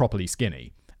like properly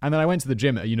skinny. And then I went to the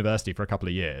gym at a university for a couple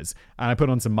of years and I put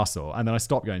on some muscle and then I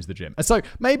stopped going to the gym. And so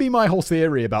maybe my whole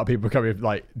theory about people becoming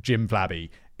like gym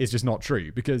flabby is just not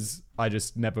true, because I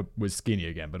just never was skinny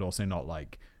again, but also not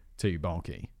like too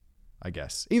bulky, I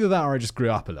guess. Either that or I just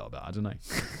grew up a little bit. I don't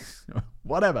know.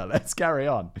 Whatever. Let's carry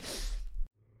on.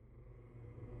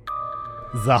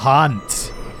 The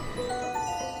hunt.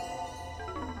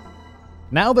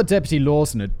 Now that Deputy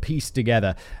Lawson had pieced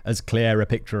together as clear a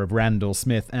picture of Randall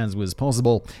Smith as was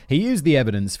possible, he used the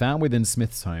evidence found within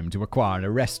Smith's home to acquire an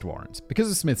arrest warrant. Because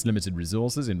of Smith's limited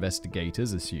resources,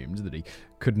 investigators assumed that he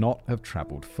could not have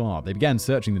travelled far. They began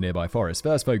searching the nearby forest,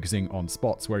 first focusing on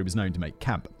spots where he was known to make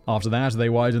camp. After that, they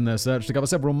widened their search to cover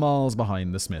several miles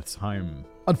behind the Smiths' home.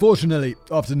 Unfortunately,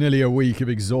 after nearly a week of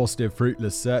exhaustive,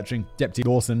 fruitless searching, Deputy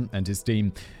Lawson and his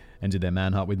team entered their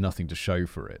manhunt with nothing to show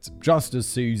for it. Just as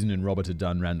Susan and Robert had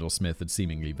done, Randall Smith had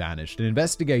seemingly vanished, and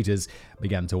investigators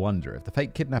began to wonder if the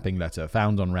fake kidnapping letter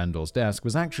found on Randall's desk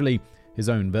was actually his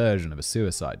own version of a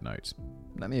suicide note.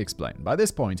 Let me explain. By this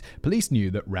point, police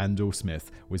knew that Randall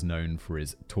Smith was known for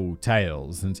his tall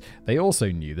tales, and they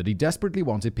also knew that he desperately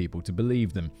wanted people to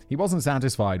believe them. He wasn't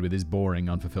satisfied with his boring,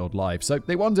 unfulfilled life, so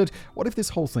they wondered, what if this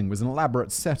whole thing was an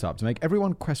elaborate setup to make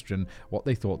everyone question what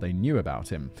they thought they knew about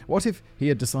him? What if he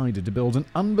had decided to build an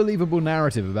unbelievable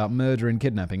narrative about murder and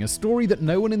kidnapping, a story that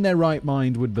no one in their right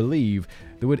mind would believe,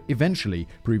 that would eventually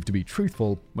prove to be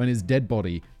truthful when his dead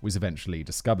body was eventually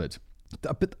discovered?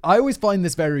 But I always find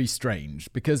this very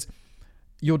strange, because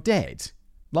you're dead.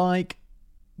 Like,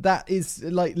 that is,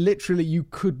 like, literally you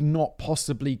could not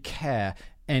possibly care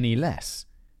any less.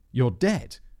 You're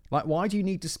dead. Like, why do you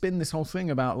need to spin this whole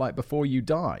thing about, like, before you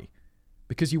die?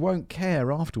 Because you won't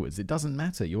care afterwards. It doesn't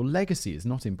matter. Your legacy is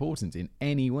not important in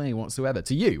any way whatsoever.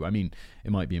 To you, I mean,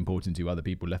 it might be important to other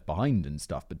people left behind and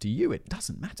stuff, but to you it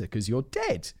doesn't matter because you're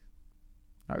dead.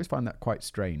 I always find that quite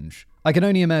strange. I can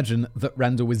only imagine that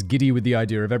Randall was giddy with the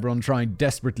idea of everyone trying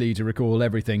desperately to recall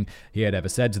everything he had ever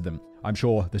said to them. I'm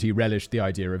sure that he relished the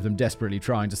idea of them desperately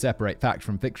trying to separate fact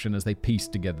from fiction as they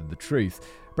pieced together the truth.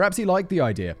 Perhaps he liked the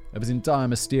idea of his entire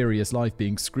mysterious life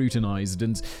being scrutinized,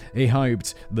 and he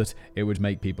hoped that it would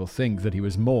make people think that he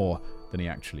was more than he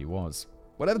actually was.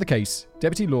 Whatever the case,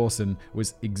 Deputy Lawson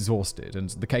was exhausted and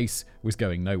the case was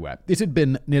going nowhere. It had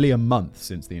been nearly a month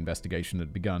since the investigation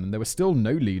had begun and there were still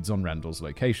no leads on Randall's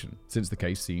location. Since the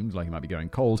case seemed like it might be going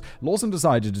cold, Lawson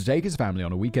decided to take his family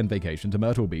on a weekend vacation to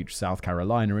Myrtle Beach, South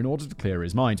Carolina, in order to clear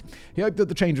his mind. He hoped that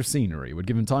the change of scenery would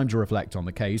give him time to reflect on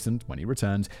the case, and when he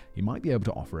returned, he might be able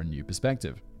to offer a new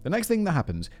perspective. The next thing that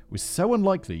happened was so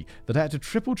unlikely that I had to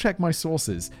triple check my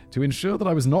sources to ensure that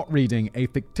I was not reading a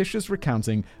fictitious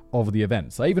recounting of the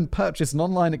events. I even purchased an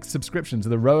online subscription to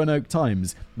the Roanoke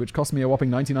Times, which cost me a whopping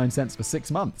 99 cents for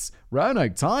 6 months.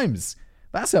 Roanoke Times!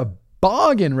 That's a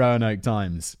bargain, Roanoke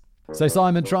Times! So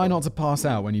Simon, try not to pass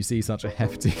out when you see such a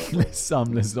hefty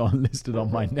sum listed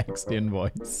on my next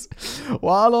invoice.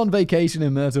 While on vacation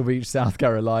in Myrtle Beach, South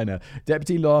Carolina,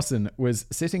 Deputy Lawson was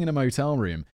sitting in a motel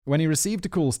room when he received a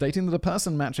call stating that a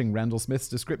person matching Randall Smith's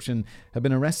description had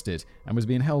been arrested and was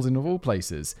being held in, of all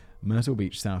places, Myrtle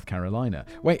Beach, South Carolina.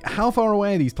 Wait, how far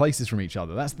away are these places from each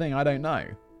other? That's the thing I don't know.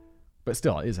 But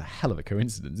still, it is a hell of a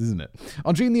coincidence, isn't it?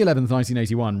 On June the 11th,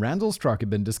 1981, Randall's truck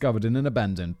had been discovered in an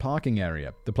abandoned parking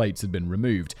area. The plates had been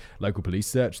removed. Local police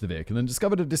searched the vehicle and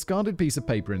discovered a discarded piece of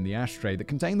paper in the ashtray that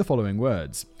contained the following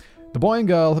words. "The boy and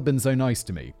girl have been so nice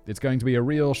to me. It's going to be a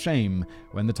real shame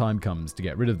when the time comes to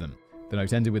get rid of them." The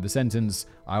note ended with the sentence,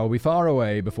 "I will be far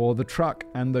away before the truck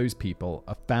and those people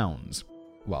are found."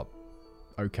 Well,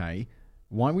 okay.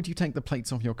 Why would you take the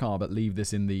plates off your car but leave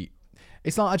this in the...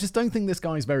 It's like, I just don't think this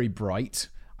guy's very bright.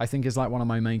 I think is like one of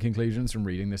my main conclusions from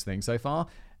reading this thing so far.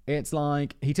 It's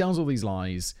like, he tells all these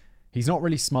lies. He's not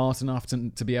really smart enough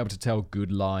to be able to tell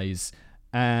good lies.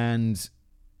 And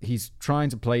he's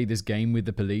trying to play this game with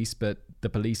the police, but the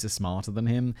police are smarter than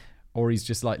him. Or he's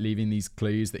just like leaving these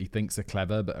clues that he thinks are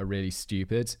clever, but are really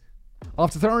stupid.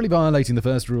 After thoroughly violating the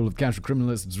first rule of casual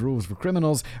criminalists' rules for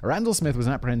criminals, Randall Smith was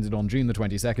apprehended on June the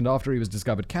 22nd after he was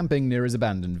discovered camping near his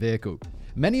abandoned vehicle.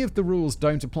 Many of the rules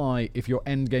don't apply if your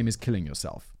end game is killing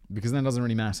yourself, because then it doesn't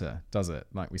really matter, does it?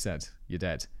 Like we said, you're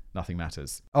dead. Nothing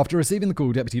matters. After receiving the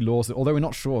call, Deputy Lawson, although we're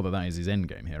not sure that is his end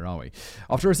game here, are we?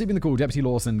 After receiving the call, Deputy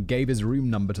Lawson gave his room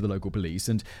number to the local police,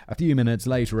 and a few minutes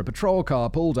later, a patrol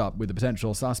car pulled up with the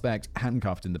potential suspect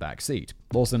handcuffed in the back seat.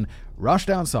 Lawson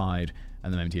rushed outside,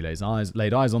 and the moment he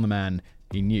laid eyes on the man,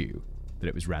 he knew that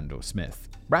it was Randall Smith.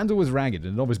 Randall was ragged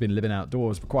and had obviously been living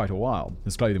outdoors for quite a while.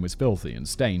 His clothing was filthy and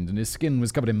stained, and his skin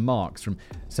was covered in marks from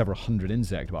several hundred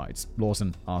insect bites.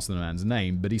 Lawson asked the man's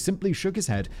name, but he simply shook his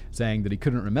head, saying that he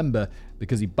couldn't remember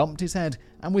because he bumped his head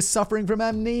and was suffering from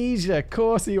amnesia. Of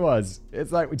course he was.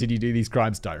 It's like, did you do these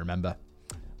crimes? Don't remember.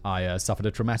 I suffered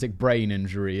a traumatic brain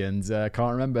injury and can't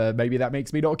remember. Maybe that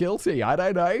makes me not guilty. I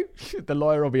don't know. The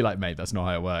lawyer will be like, mate, that's not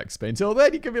how it works. But until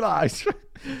then, you can be like,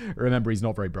 remember, he's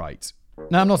not very bright.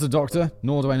 Now, I'm not a doctor,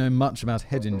 nor do I know much about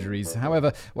head injuries.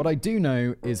 However, what I do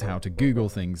know is how to Google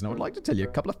things, and I would like to tell you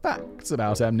a couple of facts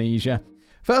about amnesia.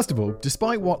 First of all,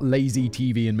 despite what lazy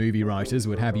TV and movie writers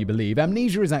would have you believe,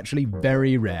 amnesia is actually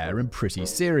very rare and pretty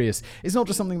serious. It's not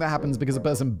just something that happens because a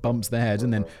person bumps their head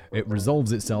and then it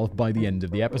resolves itself by the end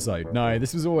of the episode. No,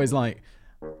 this was always like...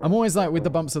 I'm always like with the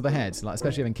bumps of the head, like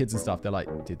especially having kids and stuff, they're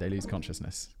like, did they lose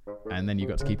consciousness? And then you've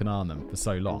got to keep an eye on them for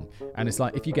so long. And it's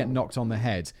like, if you get knocked on the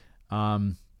head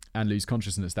and lose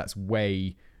consciousness, that's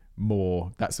way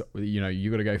more... That's, you know,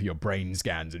 you got to go for your brain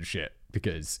scans and shit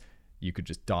because... you could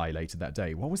just die later that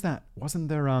day. What was that? Wasn't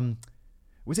there,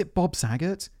 was it Bob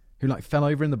Saget who like fell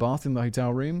over in the bath in the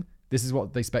hotel room? This is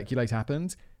what they speculate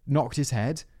happened. Knocked his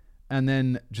head and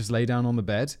then just lay down on the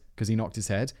bed because he knocked his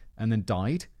head and then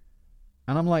died.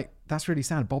 And I'm like, that's really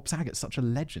sad. Bob Saget's such a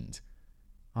legend.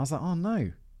 I was like, oh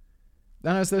no.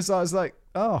 And I was like,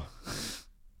 oh,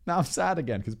 now I'm sad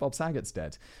again because Bob Saget's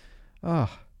dead.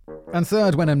 Oh. And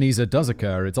third, when amnesia does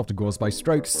occur, it's often caused by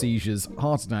strokes, seizures,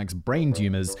 heart attacks, brain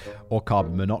tumors, or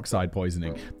carbon monoxide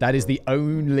poisoning. That is the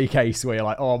only case where you're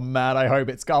like, oh man, I hope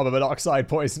it's carbon monoxide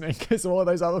poisoning, because all of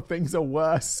those other things are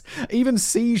worse. Even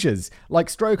seizures, like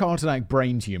stroke, heart attack,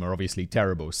 brain tumor, obviously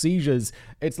terrible. Seizures,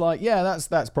 it's like, yeah,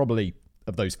 that's probably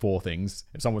of those four things.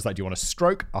 If someone was like, do you want a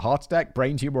stroke, a heart attack,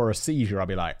 brain tumor, or a seizure? I'd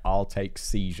be like, I'll take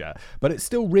seizure. But it's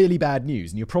still really bad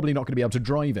news, and you're probably not going to be able to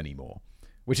drive anymore,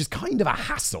 which is kind of a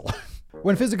hassle.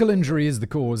 When physical injury is the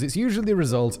cause, it's usually the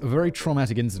result of a very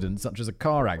traumatic incident such as a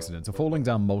car accident or falling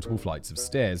down multiple flights of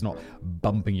stairs, not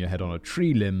bumping your head on a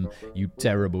tree limb, you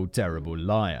terrible, terrible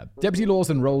liar. Deputy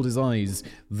Lawson rolled his eyes.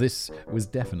 This was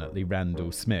definitely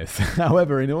Randall Smith.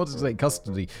 However, in order to take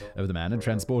custody of the man and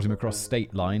transport him across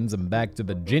state lines and back to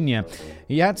Virginia,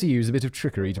 he had to use a bit of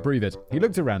trickery to prove it. He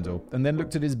looked at Randall and then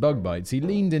looked at his bug bites. He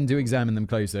leaned in to examine them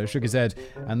closer, shook his head,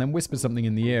 and then whispered something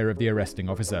in the ear of the arresting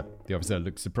officer. The officer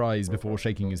looked surprised before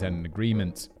shaking his head in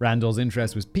agreement. Randall's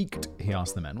interest was piqued. He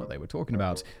asked the men what they were talking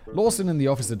about. Lawson and the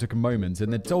officer took a moment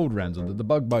and then told Randall that the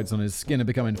bug bites on his skin had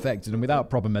become infected, and without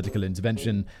proper medical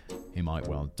intervention, he might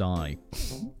well die.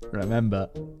 Remember,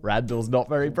 Randall's not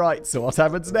very bright, so what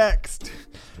happens next?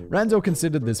 Randall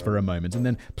considered this for a moment and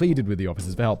then pleaded with the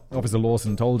officers for help. Officer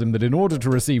Lawson told him that in order to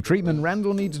receive treatment,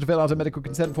 Randall needed to fill out a medical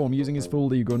consent form using his full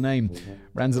legal name.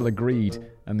 Randall agreed,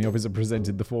 and the officer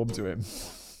presented the form to him.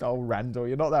 Oh, Randall,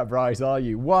 you're not that bright, are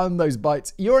you? One, those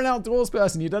bites. You're an outdoors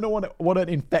person. You don't know what an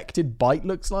infected bite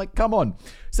looks like? Come on.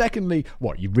 Secondly,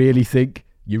 what, you really think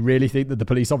that the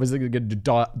police officer is going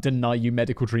to deny you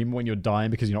medical treatment when you're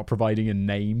dying because you're not providing a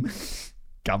name?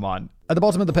 Come on. At the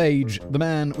bottom of the page, the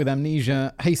man with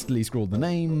amnesia hastily scrawled the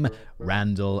name,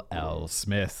 Randall L.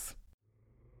 Smith.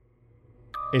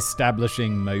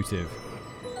 Establishing motive.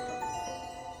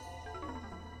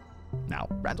 Now,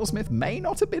 Randall Smith may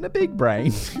not have been a big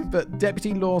brain, but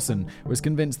Deputy Lawson was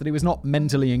convinced that he was not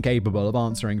mentally incapable of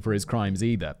answering for his crimes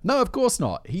either. No, of course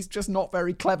not. He's just not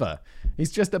very clever.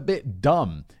 He's just a bit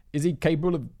dumb. Is he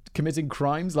capable of committing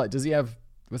crimes? Like, does he have,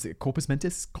 was it compsus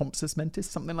mentis,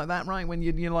 something like that, right? When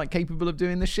you're like capable of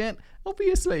doing this shit?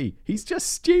 Obviously, he's just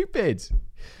stupid.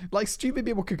 Like, stupid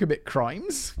people could commit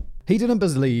crimes. He didn't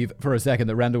believe for a second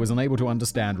that Randall was unable to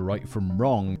understand right from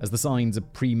wrong, as the signs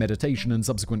of premeditation and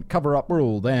subsequent cover-up were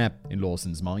all there. In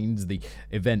Lawson's mind, the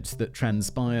event that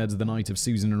transpired the night of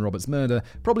Susan and Robert's murder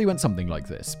probably went something like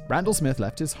this. Randall Smith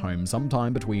left his home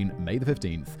sometime between May the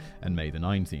 15th and May the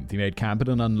 19th. He made camp at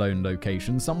an unknown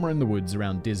location somewhere in the woods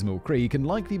around Dismal Creek and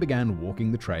likely began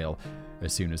walking the trail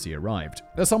as soon as he arrived.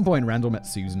 At some point, Randall met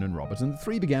Susan and Robert, and the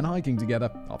three began hiking together.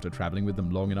 After traveling with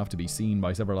them long enough to be seen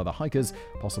by several other hikers,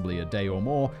 possibly a day or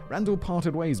more, Randall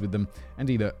parted ways with them and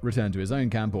either returned to his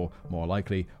own camp or, more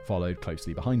likely, followed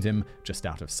closely behind him, just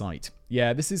out of sight.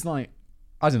 Yeah, this is like,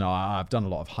 I don't know, I've done a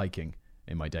lot of hiking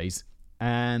in my days.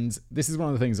 And this is one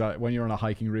of the things, like, when you're on a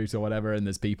hiking route or whatever, and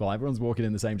there's people, everyone's walking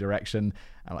in the same direction,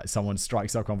 and like someone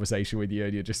strikes up conversation with you,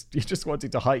 and you're just wanting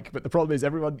to hike. But the problem is,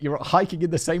 you're hiking in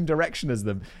the same direction as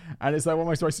them, and it's like, what am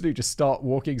I supposed to do? Just start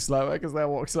walking slower because they'll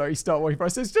walk slower. You start walking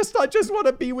fast. It's just, I just want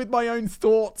to be with my own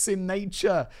thoughts in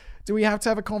nature. Do we have to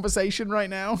have a conversation right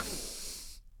now?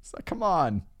 So come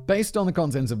on. Based on the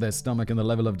contents of their stomach and the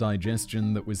level of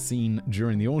digestion that was seen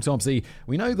during the autopsy,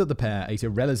 we know that the pair ate a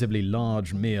relatively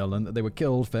large meal and that they were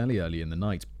killed fairly early in the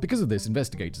night. Because of this,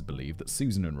 investigators believe that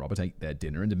Susan and Robert ate their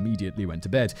dinner and immediately went to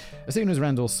bed. As soon as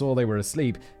Randall saw they were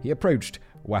asleep, he approached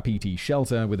Wapiti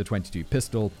Shelter with a .22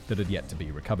 pistol that had yet to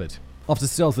be recovered. After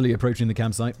stealthily approaching the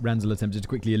campsite, Randall attempted to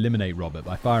quickly eliminate Robert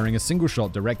by firing a single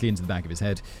shot directly into the back of his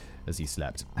head as he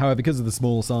slept. However, because of the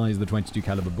small size of the .22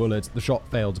 caliber bullet, the shot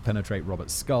failed to penetrate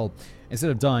Robert's skull.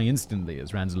 Instead of dying instantly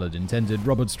as Randall had intended,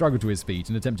 Robert struggled to his feet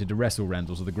and attempted to wrestle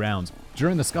Randall to the ground.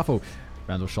 During the scuffle,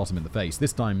 Randall shot him in the face.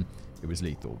 This time, it was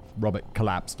lethal. Robert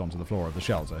collapsed onto the floor of the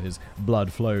shelter. His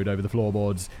blood flowed over the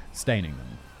floorboards, staining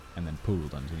them, and then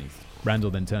pooled underneath.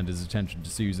 Randall then turned his attention to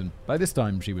Susan. By this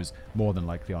time, she was more than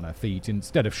likely on her feet.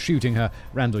 Instead of shooting her,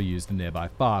 Randall used a nearby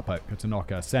fire poker to knock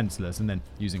her senseless, and then,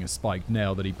 using a spiked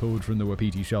nail that he pulled from the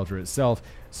Wapiti shelter itself,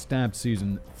 stabbed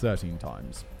Susan 13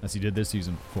 times. As he did this,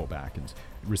 Susan fought back and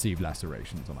received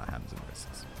lacerations on her hands and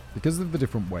wrists. Because of the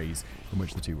different ways in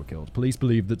which the two were killed, police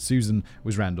believed that Susan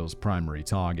was Randall's primary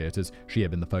target, as she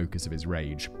had been the focus of his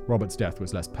rage. Robert's death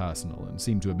was less personal and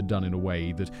seemed to have been done in a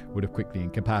way that would have quickly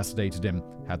incapacitated him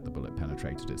had the bullet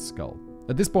penetrated his skull.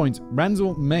 At this point,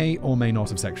 Randall may or may not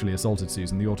have sexually assaulted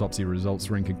Susan. The autopsy results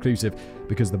were inconclusive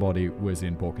because the body was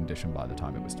in poor condition by the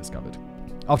time it was discovered.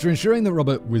 After ensuring that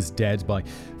Robert was dead by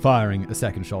firing a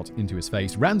second shot into his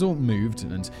face, Randall moved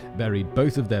and buried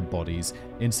both of their bodies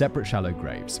in separate shallow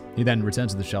graves. He then returned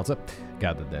to the shelter,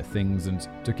 gathered their things, and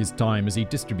took his time as he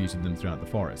distributed them throughout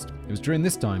the forest. It was during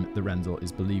this time that Randall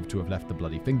is believed to have left the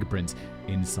bloody fingerprints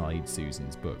inside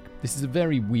Susan's book. This is a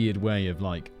very weird way of,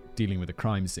 dealing with a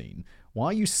crime scene. Why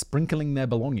are you sprinkling their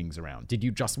belongings around? Did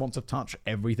you just want to touch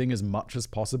everything as much as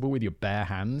possible with your bare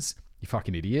hands? You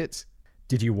fucking idiot.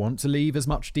 Did you want to leave as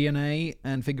much DNA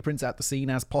and fingerprints at the scene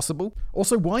as possible?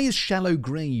 Also, why is shallow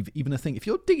grave even a thing? If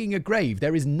you're digging a grave,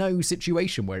 there is no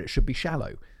situation where it should be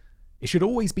shallow. It should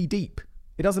always be deep.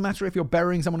 It doesn't matter if you're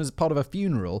burying someone as part of a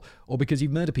funeral or because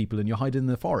you've murdered people and you're hiding in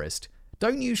the forest.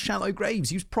 Don't use shallow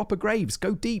graves. Use proper graves.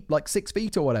 Go deep, like 6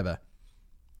 feet or whatever.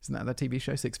 Isn't that TV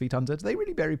show, 6 Feet Under? Do they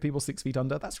really bury people 6 feet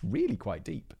under? That's really quite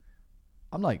deep.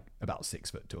 I'm about 6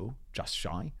 foot tall, just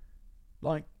shy.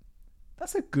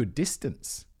 That's a good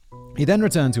distance. He then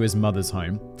returned to his mother's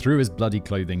home, threw his bloody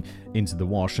clothing into the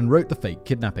wash, and wrote the fake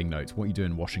kidnapping note. What are you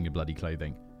doing washing your bloody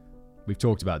clothing? We've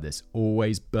talked about this.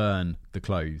 Always burn the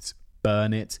clothes.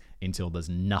 Burn it until there's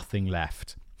nothing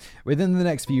left. Within the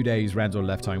next few days, Randall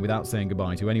left home without saying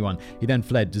goodbye to anyone. He then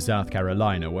fled to South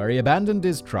Carolina, where he abandoned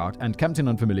his truck and camped in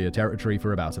unfamiliar territory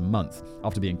for about a month.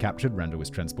 After being captured, Randall was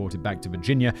transported back to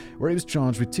Virginia, where he was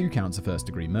charged with 2 counts of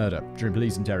first-degree murder. During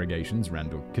police interrogations,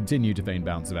 Randall continued to feign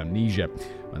bouts of amnesia.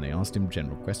 When they asked him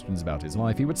general questions about his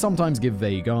life, he would sometimes give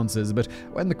vague answers, but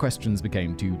when the questions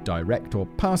became too direct or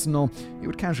personal, he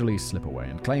would casually slip away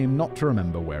and claim not to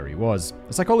remember where he was.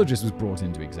 A psychologist was brought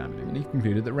in to examine him, and he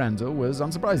concluded that Randall was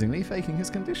unsurprisingly faking his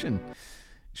condition.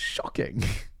 Shocking.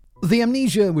 The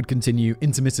amnesia would continue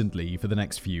intermittently for the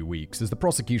next few weeks as the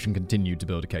prosecution continued to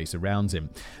build a case around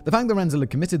him. The fact that Randall had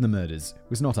committed the murders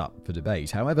was not up for debate.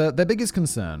 However, their biggest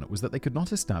concern was that they could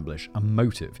not establish a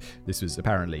motive. This was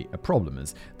apparently a problem,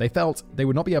 as they felt they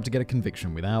would not be able to get a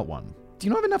conviction without one. Do you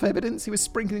not have enough evidence? He was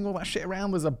sprinkling all that shit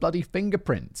around as a bloody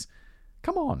fingerprint.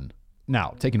 Come on.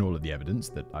 Now, taking all of the evidence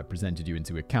that I presented you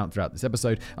into account throughout this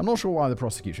episode, I'm not sure why the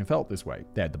prosecution felt this way.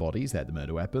 They had the bodies, they had the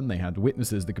murder weapon, they had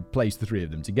witnesses that could place the 3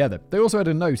 of them together. They also had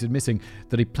a note admitting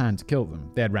that he planned to kill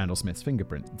them. They had Randall Smith's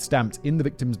fingerprint stamped in the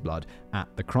victim's blood at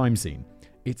the crime scene.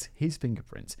 It's his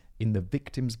fingerprint in the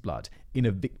victim's blood, in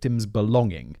a victim's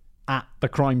belonging, at the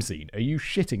crime scene. Are you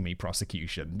shitting me,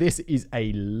 prosecution? This is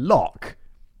a lock.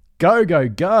 Go, go,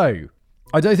 go.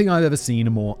 I don't think I've ever seen a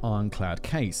more ironclad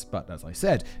case, but as I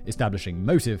said, establishing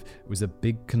motive was a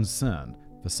big concern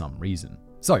for some reason.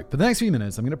 So, for the next few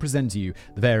minutes, I'm going to present to you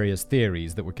the various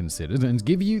theories that were considered and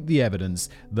give you the evidence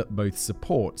that both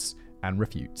supports and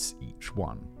refutes each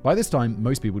one. By this time,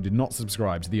 most people did not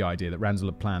subscribe to the idea that Randall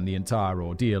had planned the entire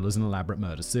ordeal as an elaborate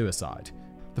murder-suicide.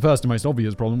 The first and most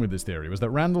obvious problem with this theory was that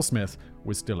Randall Smith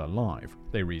was still alive.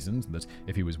 They reasoned that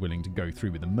if he was willing to go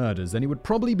through with the murders, then he would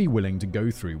probably be willing to go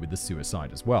through with the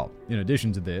suicide as well. In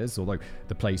addition to this, although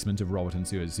the placement of Robert and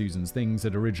Susan's things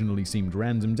had originally seemed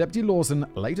random, Deputy Lawson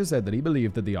later said that he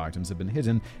believed that the items had been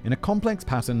hidden in a complex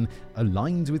pattern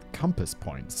aligned with compass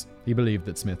points. He believed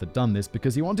that Smith had done this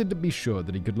because he wanted to be sure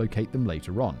that he could locate them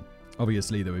later on.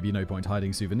 Obviously, there would be no point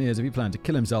hiding souvenirs if he planned to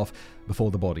kill himself before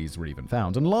the bodies were even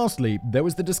found. And lastly, there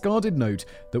was the discarded note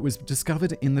that was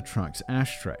discovered in the truck's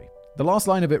ashtray. The last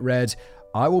line of it read,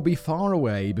 "I will be far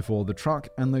away before the truck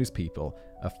and those people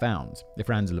are found." If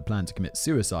Randall had planned to commit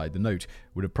suicide, the note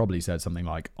would have probably said something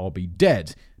like, "I'll be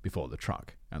dead before the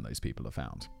truck and those people are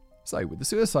found." So, with the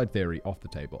suicide theory off the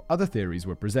table, other theories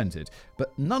were presented,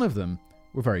 but none of them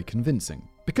were very convincing.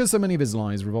 Because so many of his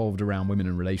lies revolved around women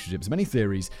and relationships, many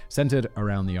theories centered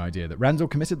around the idea that Randall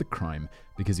committed the crime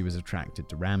because he was attracted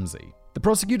to Ramsey. The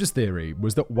prosecutor's theory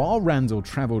was that while Randall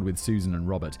traveled with Susan and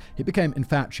Robert, he became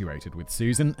infatuated with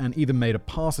Susan and either made a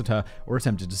pass at her or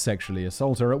attempted to sexually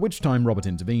assault her, at which time Robert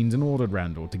intervened and ordered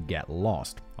Randall to get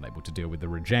lost. Unable to deal with the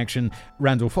rejection,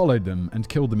 Randall followed them and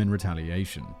killed them in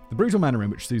retaliation. The brutal manner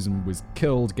in which Susan was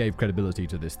killed gave credibility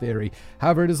to this theory.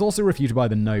 However, it is also refuted by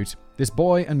the note, "This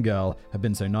boy and girl have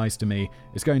been so nice to me,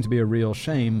 it's going to be a real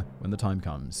shame when the time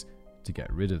comes to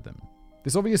get rid of them."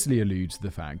 This obviously alludes to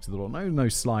the fact that although no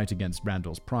slight against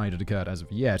Randall's pride had occurred as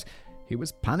of yet, he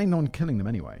was planning on killing them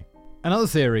anyway. Another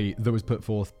theory that was put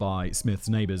forth by Smith's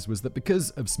neighbors was that because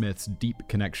of Smith's deep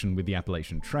connection with the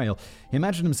Appalachian Trail, he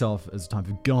imagined himself as a type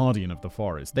of guardian of the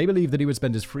forest. They believed that he would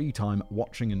spend his free time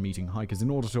watching and meeting hikers in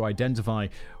order to identify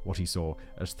what he saw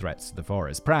as threats to the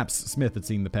forest. Perhaps Smith had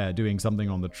seen the pair doing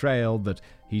something on the trail that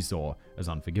he saw as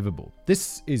unforgivable.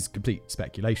 This is complete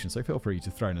speculation, so feel free to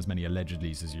throw in as many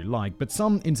allegedlys as you like, but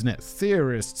some internet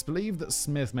theorists believe that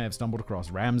Smith may have stumbled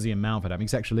across Ramsey and Mountford having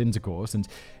sexual intercourse, and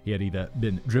he had either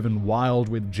been driven wild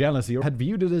with jealousy or had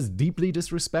viewed it as deeply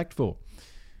disrespectful.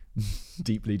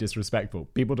 Deeply disrespectful.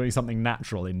 People doing something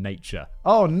natural in nature.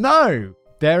 Oh no!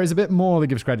 There is a bit more that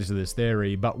gives credit to this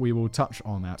theory, but we will touch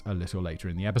on that a little later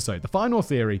in the episode. The final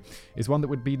theory is one that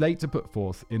would be later put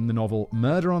forth in the novel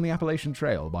Murder on the Appalachian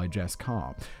Trail by Jess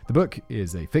Carr. The book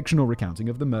is a fictional recounting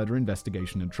of the murder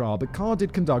investigation and trial, but Carr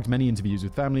did conduct many interviews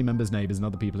with family members, neighbors, and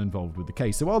other people involved with the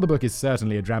case. So while the book is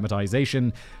certainly a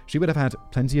dramatization, she would have had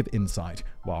plenty of insight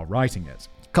while writing it.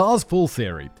 Carr's full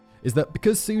theory is that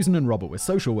because Susan and Robert were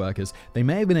social workers, they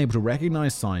may have been able to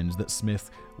recognize signs that Smith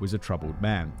was a troubled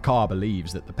man. Carr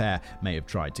believes that the pair may have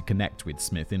tried to connect with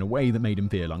Smith in a way that made him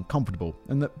feel uncomfortable,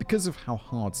 and that because of how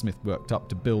hard Smith worked up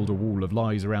to build a wall of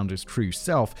lies around his true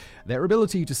self, their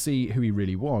ability to see who he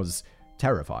really was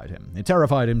terrified him. It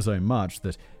terrified him so much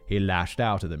that he lashed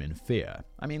out at them in fear.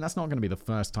 I mean, that's not going to be the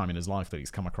first time in his life that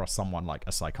he's come across someone like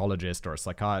a psychologist or a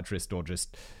psychiatrist or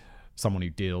just someone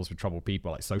who deals with troubled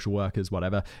people, like social workers,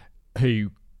 whatever,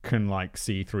 who can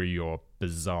see through your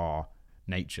bizarre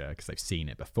nature because they've seen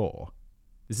it before.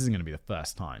 This isn't going to be the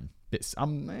first time.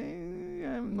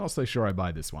 I'm not so sure I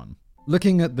buy this one.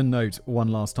 Looking at the note one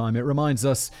last time, it reminds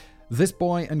us This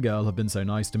boy and girl have been so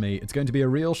nice to me, it's going to be a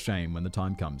real shame when the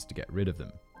time comes to get rid of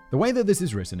them. The way that this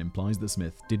is written implies that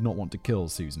Smith did not want to kill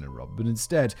Susan and Rob, but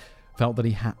instead felt that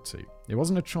he had to. It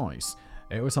wasn't a choice.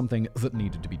 It was something that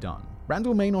needed to be done.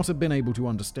 Randall may not have been able to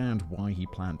understand why he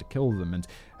planned to kill them and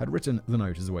had written the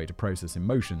note as a way to process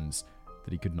emotions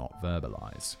that he could not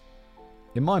verbalize.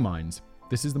 In my mind,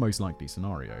 this is the most likely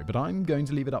scenario, but I'm going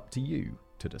to leave it up to you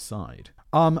to decide.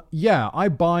 Yeah, I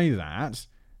buy that.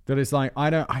 That it's like,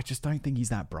 I just don't think he's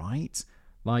that bright.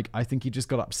 Like, I think he just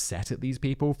got upset at these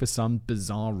people for some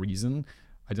bizarre reason.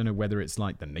 I don't know whether it's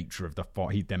like the nature of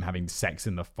them having sex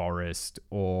in the forest,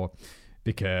 or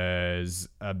because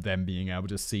of them being able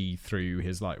to see through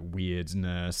his like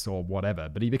weirdness or whatever.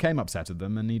 But he became upset at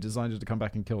them and he decided to come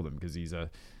back and kill them because he's a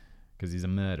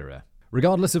murderer.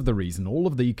 Regardless of the reason, all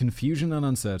of the confusion and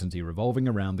uncertainty revolving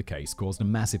around the case caused a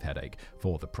massive headache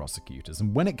for the prosecutors,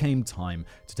 and when it came time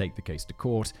to take the case to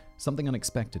court, something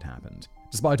unexpected happened.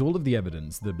 Despite all of the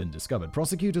evidence that had been discovered,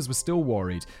 prosecutors were still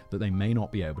worried that they may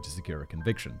not be able to secure a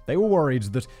conviction. They were worried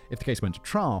that if the case went to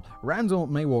trial, Randall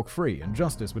may walk free and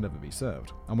justice would never be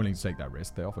served. Unwilling to take that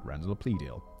risk, they offered Randall a plea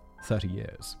deal. 30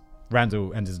 years.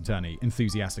 Randall and his attorney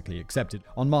enthusiastically accepted.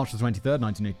 On March 23,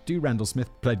 1982, Randall Smith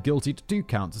pled guilty to 2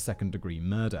 counts of second-degree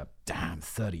murder. Damn,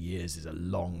 30 years is a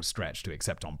long stretch to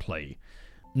accept on plea.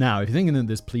 Now, if you're thinking that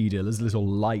this plea deal is a little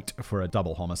light for a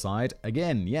double homicide,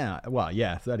 again,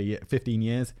 15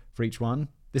 years for each one.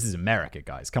 This is America,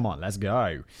 guys. Come on, let's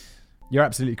go. You're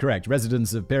absolutely correct.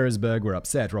 Residents of Petersburg were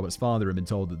upset. Robert's father had been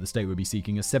told that the state would be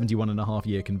seeking a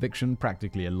 71.5-year conviction,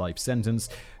 practically a life sentence.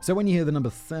 So when you hear the number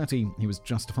 30, he was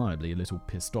justifiably a little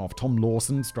pissed off. Tom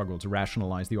Lawson struggled to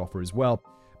rationalize the offer as well,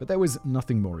 but there was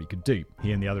nothing more he could do.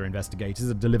 He and the other investigators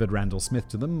had delivered Randall Smith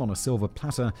to them on a silver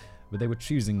platter, but they were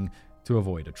choosing to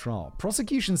avoid a trial.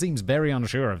 Prosecution seems very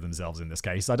unsure of themselves in this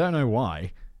case. I don't know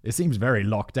why. It seems very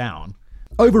locked down.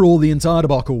 Overall, the entire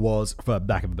debacle was, for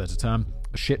lack of a better term,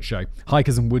 a shit show.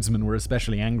 Hikers and woodsmen were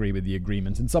especially angry with the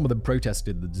agreement, and some of them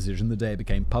protested the decision the day it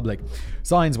became public.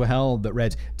 Signs were held that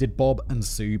read, "Did Bob and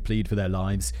Sue plead for their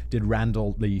lives? Did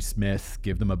Randall Lee Smith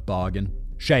give them a bargain?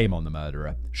 Shame on the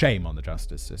murderer. Shame on the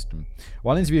justice system."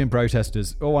 While interviewing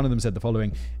protesters, one of them said the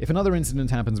following: "If another incident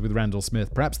happens with Randall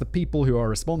Smith, perhaps the people who are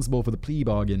responsible for the plea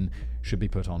bargain should be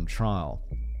put on trial."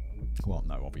 Well,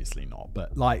 no, obviously not.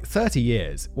 But, 30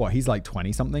 years. What, he's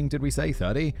 20-something, did we say?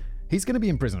 30? He's going to be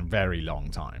in prison a very long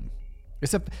time.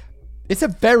 It's a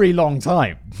very long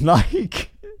time.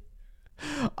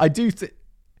 I do think...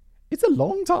 It's a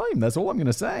long time. That's all I'm going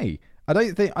to say.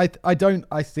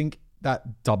 I think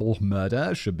that double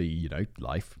murder should be,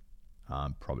 life.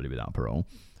 Probably without parole.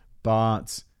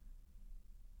 But...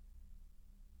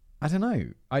 I don't know.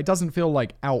 It doesn't feel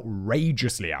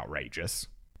outrageously outrageous.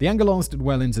 The anger lasted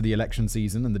well into the election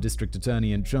season, and the district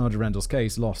attorney in charge of Randall's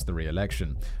case lost the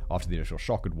re-election. After the initial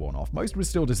shock had worn off, most were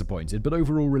still disappointed, but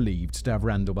overall relieved to have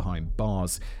Randall behind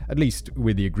bars. At least,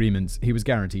 with the agreement, he was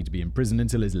guaranteed to be in prison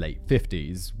until his late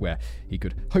 50s, where he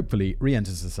could hopefully re-enter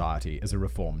society as a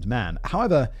reformed man.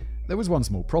 However, there was one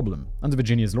small problem. Under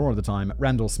Virginia's law at the time,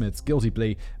 Randall Smith's guilty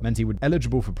plea meant he would be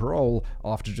eligible for parole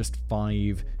after just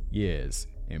 5 years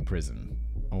in prison.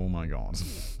 Oh my god.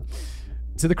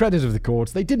 To the credit of the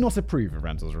court, they did not approve of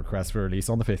Randall's request for release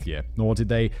on the 5th year, nor did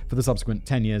they for the subsequent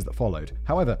 10 years that followed.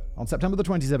 However, on September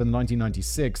 27,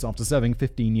 1996, after serving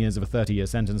 15 years of a 30-year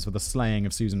sentence for the slaying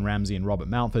of Susan Ramsey and Robert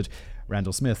Mountford,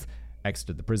 Randall Smith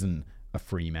exited the prison a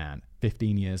free man.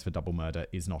 15 years for double murder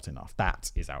is not enough.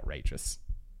 That is outrageous.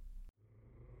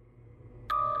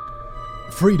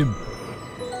 Freedom.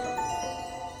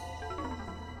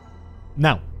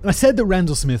 Now, I said that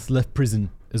Randall Smith left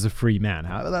prison as a free man.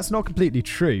 However, that's not completely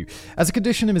true. As a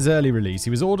condition of his early release, he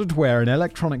was ordered to wear an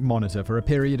electronic monitor for a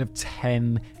period of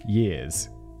 10 years.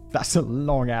 That's a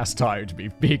long-ass time to be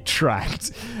being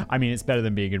tracked. I mean, it's better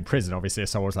than being in prison, obviously. If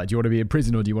someone's like, do you want to be in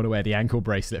prison or do you want to wear the ankle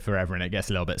bracelet forever? And it gets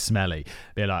a little bit smelly.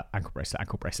 Be like, ankle bracelet,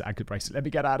 ankle bracelet, ankle bracelet. Let me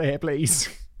get out of here, please.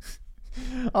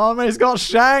 Oh, man, he's got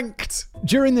shanked.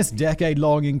 During this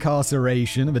decade-long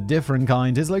incarceration of a different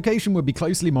kind, his location would be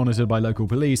closely monitored by local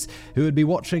police, who would be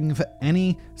watching for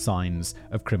any signs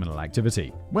of criminal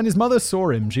activity. When his mother saw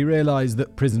him, she realized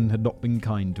that prison had not been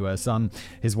kind to her son.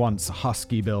 His once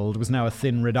husky build was now a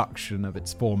thin reduction of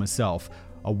its former self,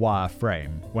 a wire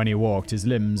frame. When he walked, his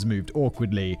limbs moved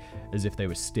awkwardly, as if they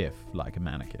were stiff like a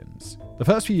mannequin's. The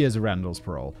first few years of Randall's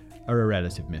parole are a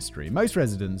relative mystery. Most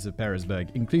residents of Petersburg,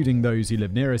 including those who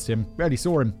lived nearest him, rarely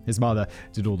saw him. His mother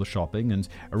did all the shopping and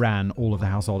ran all of the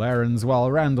household errands, while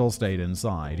Randall stayed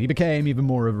inside. He became even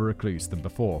more of a recluse than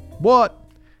before.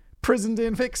 What? Prison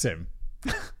didn't fix him?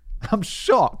 I'm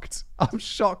shocked. I'm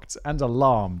shocked and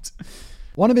alarmed.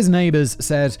 One of his neighbors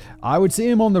said, "I would see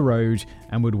him on the road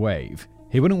and would wave.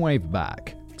 He wouldn't wave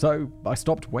back, so I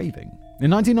stopped waving." In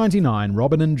 1999,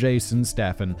 Robin and Jason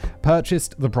Stephan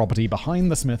purchased the property behind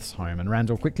the Smiths' home, and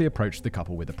Randall quickly approached the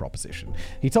couple with a proposition.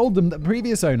 He told them that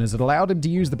previous owners had allowed him to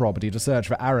use the property to search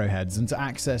for arrowheads and to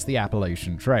access the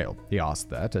Appalachian Trail. He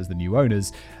asked that, as the new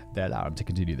owners, they allow him to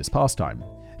continue this pastime.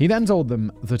 He then told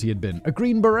them that he had been a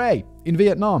Green Beret in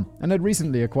Vietnam and had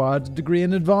recently acquired a degree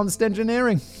in advanced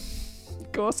engineering.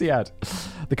 Of course he had.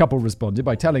 The couple responded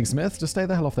by telling Smith to stay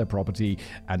the hell off their property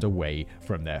and away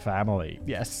from their family.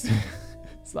 Yes.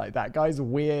 It's like, that guy's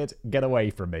weird. Get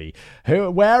away from me.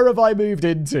 Where have I moved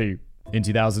into? In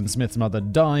 2000, Smith's mother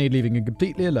died, leaving him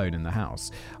completely alone in the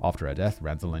house. After her death,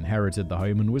 Randall inherited the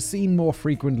home and was seen more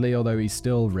frequently, although he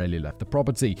still rarely left the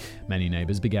property. Many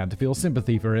neighbors began to feel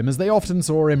sympathy for him, as they often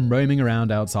saw him roaming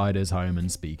around outside his home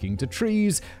and speaking to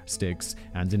trees, sticks,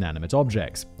 and inanimate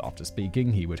objects. After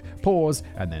speaking, he would pause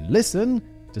and then listen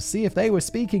to see if they were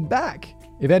speaking back.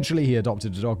 Eventually, he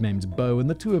adopted a dog named Bo, and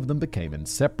the two of them became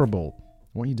inseparable.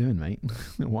 What are you doing, mate?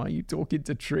 Why are you talking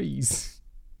to trees?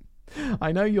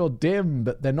 I know you're dim,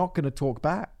 but they're not going to talk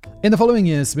back. In the following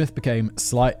years, Smith became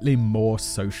slightly more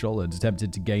social and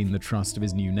attempted to gain the trust of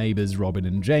his new neighbors, Robin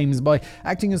and James, by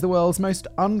acting as the world's most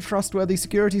untrustworthy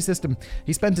security system.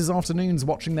 He spent his afternoons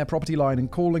watching their property line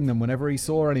and calling them whenever he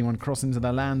saw anyone cross into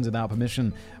their land without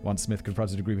permission. Once Smith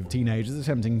confronted a group of teenagers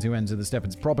attempting to enter the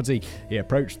Stephans' property. He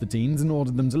approached the teens and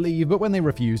ordered them to leave, but when they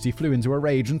refused, he flew into a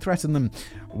rage and threatened them.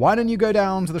 "Why don't you go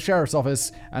down to the sheriff's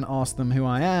office and ask them who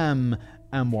I am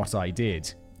and what I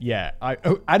did?" Yeah,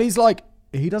 and he's like,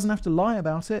 he doesn't have to lie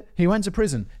about it. He went to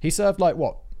prison. He served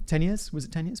 10 years? Was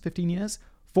it 10 years? 15 years?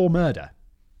 For murder.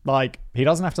 He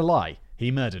doesn't have to lie.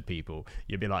 He murdered people.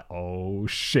 You'd be like, oh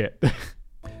shit.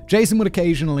 Jason would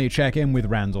occasionally check in with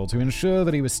Randall to ensure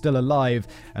that he was still alive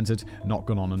and had not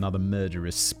gone on another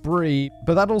murderous spree,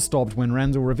 but that all stopped when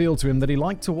Randall revealed to him that he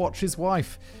liked to watch his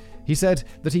wife. He said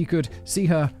that he could see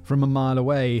her from a mile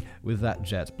away with that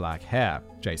jet black hair.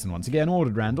 Jason once again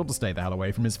ordered Randall to stay the hell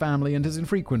away from his family, and his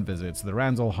infrequent visits to the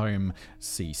Randall home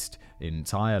ceased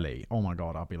entirely. Oh my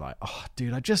god, I'll be like, oh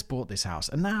dude, I just bought this house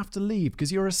and now I have to leave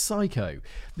because you're a psycho.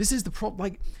 This is the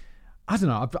problem. I don't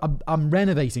know, I'm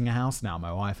renovating a house now.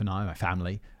 My wife and I, my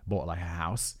family, bought a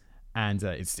house. And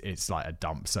it's like a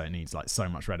dump, so it needs so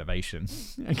much renovation.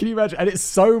 And can you imagine? And it's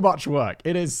so much work.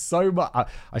 It is so much.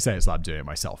 I say it's like I'm doing it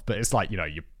myself, but it's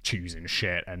you're choosing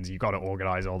shit and you've got to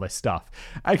organize all this stuff.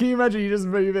 And can you imagine you just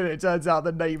move in, it turns out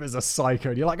the neighbors are psycho,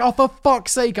 and you're like, oh, for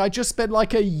fuck's sake, I just spent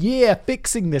a year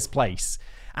fixing this place,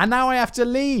 and now I have to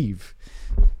leave.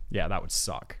 Yeah, that would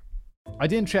suck. I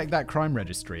didn't check that crime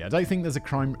registry. I don't think there's a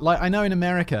crime. I know in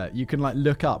America, you can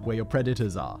look up where your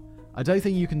predators are. I don't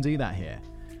think you can do that here.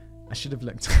 I should have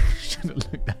looked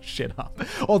that shit up.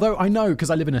 Although I know, because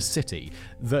I live in a city,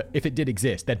 that if it did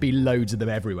exist, there'd be loads of them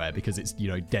everywhere because it's,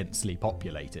 densely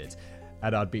populated.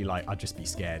 And I'd just be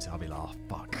scared. I'd be like, oh,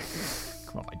 fuck.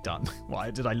 What have I done? Why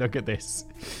did I look at this?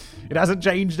 It hasn't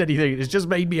changed anything. It's just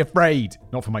made me afraid.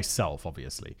 Not for myself,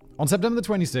 obviously. On September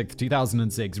 26th,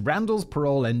 2006, Randall's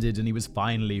parole ended and he was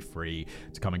finally free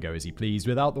to come and go as he pleased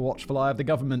without the watchful eye of the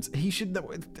government.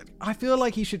 I feel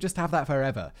like he should just have that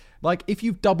forever. If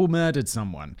you've double murdered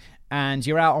someone and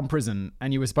you're out on prison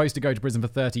and you were supposed to go to prison for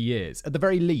 30 years, at the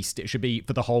very least, it should be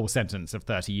for the whole sentence of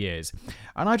 30 years.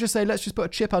 And I just say, let's just put a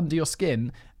chip under your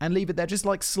skin and leave it there. Just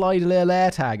slide a little air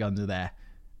tag under there.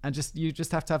 And you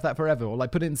just have to have that forever. Or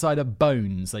put it inside a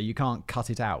bone so you can't cut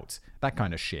it out. That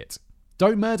kind of shit.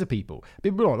 Don't murder people.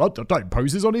 People are like, that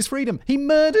imposes on his freedom. He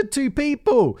murdered 2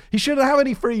 people. He shouldn't have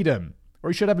any freedom. Or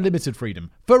he should have limited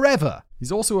freedom. Forever.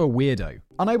 He's also a weirdo.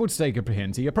 Unable to take up a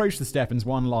hint, he approached the Stephans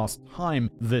one last time.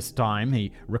 This time,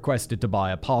 he requested to buy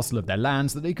a parcel of their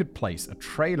land so that he could place a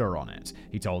trailer on it.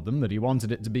 He told them that he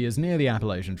wanted it to be as near the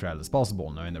Appalachian Trail as possible.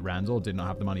 Knowing that Randall did not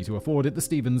have the money to afford it, the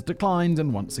Stephans declined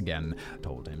and once again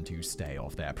told him to stay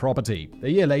off their property. A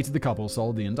year later, the couple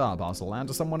sold the entire parcel land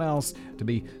to someone else to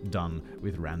be done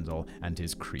with Randall and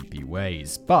his creepy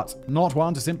ways. But not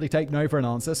one to simply take no for an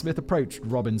answer, Smith approached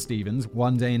Robin Stephans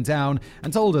one day in town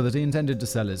and told her that he intended to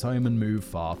sell his home and move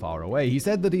far, far away. He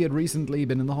said that he had recently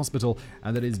been in the hospital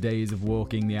and that his days of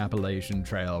walking the Appalachian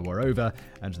Trail were over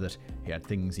and that he had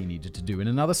things he needed to do in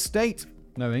another state.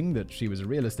 Knowing that she was a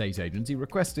real estate agent, he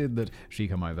requested that she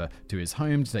come over to his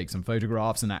home to take some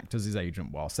photographs and act as his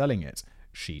agent while selling it.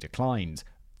 She declined.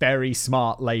 Very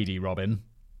smart lady, Robin.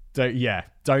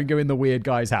 Don't go in the weird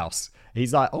guy's house.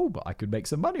 He's like, oh, but I could make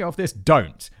some money off this.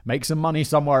 Don't. Make some money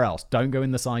somewhere else. Don't go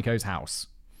in the psycho's house.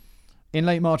 In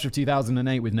late March of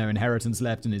 2008, with no inheritance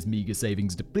left and his meager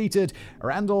savings depleted,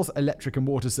 Randall's electric and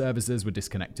water services were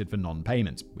disconnected for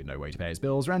non-payment. With no way to pay his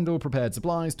bills, Randall prepared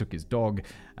supplies, took his dog,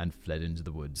 and fled into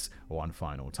the woods one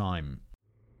final time.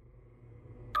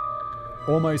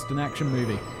 Almost an action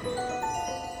movie.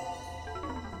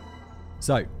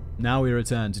 So, now we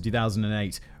return to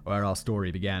 2008, where our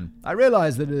story began. I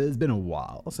realise that it has been a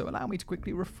while, so allow me to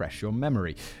quickly refresh your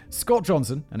memory. Scott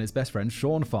Johnson and his best friend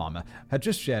Sean Farmer had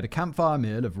just shared a campfire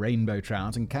meal of rainbow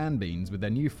trout and canned beans with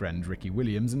their new friend Ricky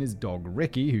Williams and his dog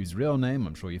Ricky, whose real name,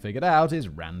 I'm sure you figured out, is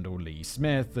Randall Lee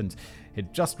Smith, and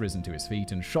he'd just risen to his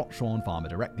feet and shot Sean Farmer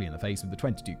directly in the face with the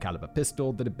 .22 caliber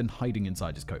pistol that had been hiding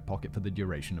inside his coat pocket for the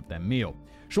duration of their meal.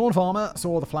 Sean Farmer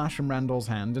saw the flash from Randall's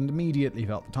hand and immediately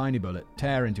felt the tiny bullet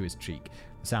tear into his cheek.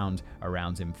 The sound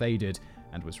around him faded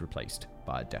and was replaced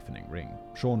by a deafening ring.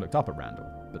 Sean looked up at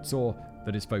Randall, but saw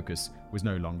that his focus was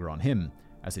no longer on him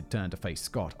as it turned to face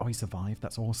Scott. Oh, he survived?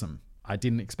 That's awesome. I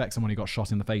didn't expect someone who got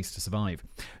shot in the face to survive.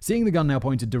 Seeing the gun now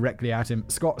pointed directly at him,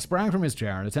 Scott sprang from his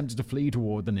chair and attempted to flee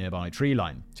toward the nearby tree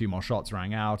line. 2 more shots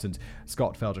rang out, and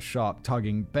Scott felt a sharp,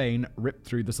 tugging pain rip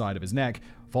through the side of his neck,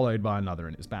 followed by another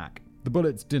in his back. The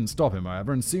bullets didn't stop him,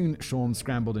 however, and soon Sean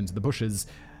scrambled into the bushes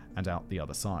and out the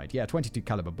other side. Yeah, .22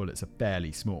 caliber bullets are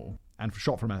fairly small, and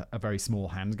shot from a very small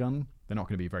handgun, they're not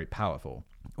going to be very powerful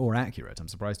or accurate. I'm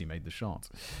surprised he made the shot.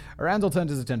 Randall turned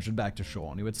his attention back to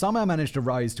Sean, who had somehow managed to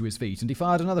rise to his feet, and he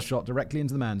fired another shot directly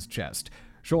into the man's chest.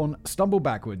 Sean stumbled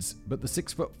backwards, but the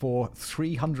 6'4",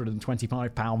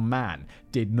 325-pound man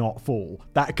did not fall.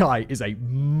 That guy is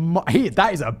that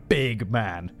is a big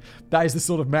man. That is the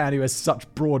sort of man who has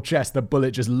such broad chest the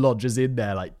bullet just lodges in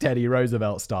there like Teddy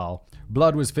Roosevelt style.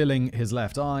 Blood was filling his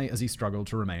left eye as he struggled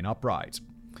to remain upright.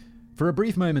 For a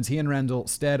brief moment, he and Randall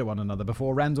stared at one another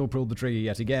before Randall pulled the trigger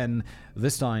yet again.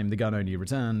 This time, the gun only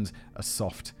returned a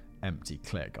soft, empty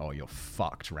click. Oh, you're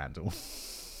fucked, Randall.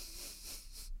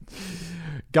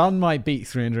 Gun might beat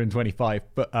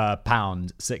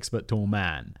 325-pound, 6-foot-tall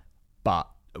man, but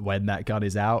when that gun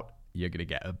is out, you're going to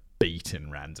get a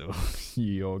beating, Randall.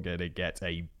 You're going to get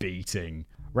a beating.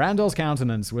 Randall's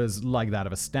countenance was like that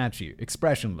of a statue,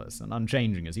 expressionless and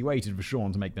unchanging as he waited for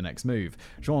Sean to make the next move.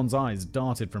 Sean's eyes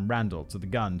darted from Randall to the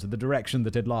gun, to the direction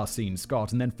that had last seen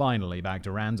Scott, and then finally back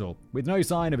to Randall. With no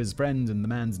sign of his friend and the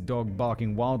man's dog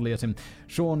barking wildly at him,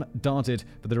 Sean darted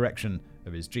for the direction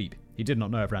of his Jeep. He did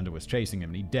not know if Randall was chasing him,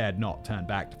 and he dared not turn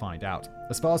back to find out.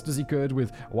 As fast as he could,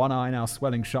 with one eye now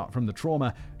swelling shut from the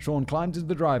trauma, Sean climbed into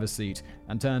the driver's seat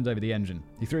and turned over the engine.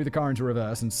 He threw the car into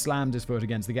reverse and slammed his foot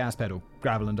against the gas pedal.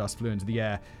 Gravel and dust flew into the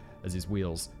air as his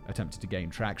wheels attempted to gain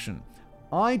traction.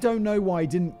 I don't know why he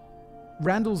didn't...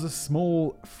 Randall's a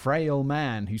small, frail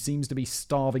man who seems to be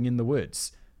starving in the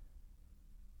woods.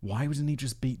 Why wouldn't he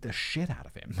just beat the shit out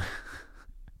of him?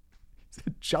 He's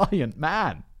a giant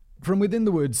man. From within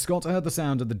the woods, Scott heard the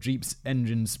sound of the Jeep's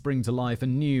engine spring to life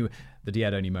and knew that he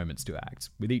had only moments to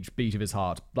act. With each beat of his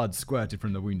heart, blood squirted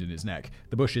from the wound in his neck.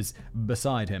 The bushes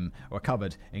beside him were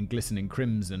covered in glistening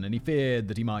crimson, and he feared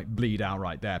that he might bleed out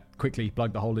right there. Quickly, he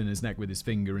plugged the hole in his neck with his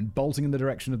finger, and bolting in the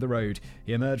direction of the road,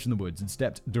 he emerged from the woods and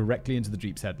stepped directly into the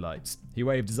Jeep's headlights. He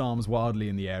waved his arms wildly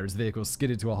in the air as the vehicle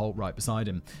skidded to a halt right beside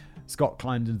him. Scott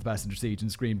climbed into the passenger seat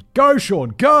and screamed, "Go,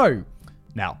 Sean, go!"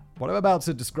 Now, what I'm about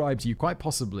to describe to you, quite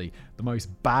possibly the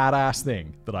most badass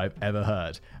thing that I've ever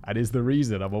heard, and is the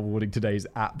reason I'm awarding today's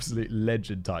absolute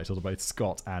legend title to both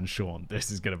Scott and Sean.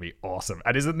 This is going to be awesome.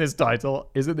 And isn't this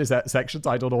section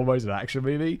titled almost an action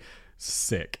movie?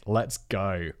 Sick. Let's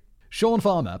go. Sean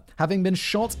Farmer, having been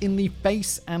shot in the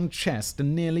face and chest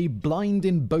and nearly blind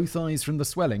in both eyes from the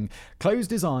swelling,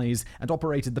 closed his eyes and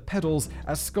operated the pedals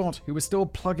as Scott, who was still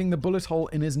plugging the bullet hole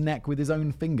in his neck with his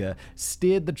own finger,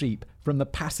 steered the Jeep from the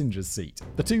passenger's seat.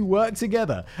 The two worked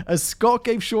together as Scott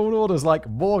gave Sean orders like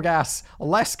more gas,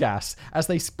 less gas, as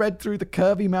they spread through the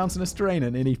curvy mountainous terrain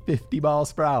at nearly 50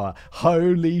 miles per hour.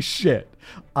 Holy shit.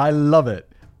 I love it.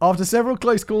 After several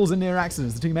close calls and near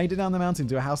accidents, the two made it down the mountain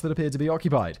to a house that appeared to be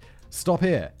occupied. "Stop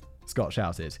here," Scott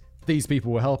shouted. "These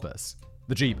people will help us."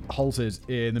 The Jeep halted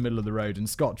in the middle of the road, and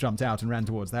Scott jumped out and ran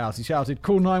towards the house. He shouted,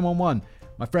 "Call 911.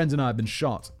 My friend and I have been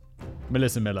shot."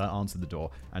 Melissa Miller answered the door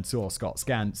and saw Scott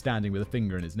standing with a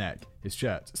finger in his neck, his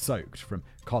shirt soaked from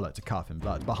collar to cuff in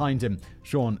blood. Behind him,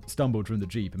 Sean stumbled from the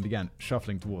Jeep and began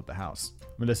shuffling toward the house.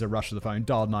 Melissa rushed to the phone,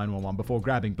 dialed 911 before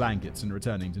grabbing blankets and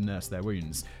returning to nurse their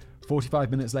wounds. 45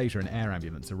 minutes later, an air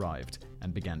ambulance arrived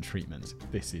and began treatment.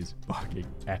 This is fucking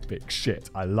epic shit.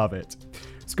 I love it.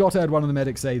 Scott heard one of the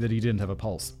medics say that he didn't have a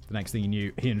pulse. The next thing he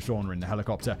knew, he and Sean were in the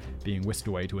helicopter, being whisked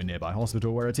away to a nearby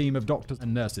hospital where a team of doctors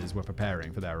and nurses were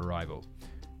preparing for their arrival.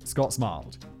 Scott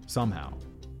smiled. Somehow,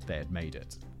 they had made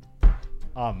it.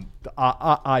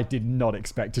 I did not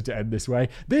expect it to end this way.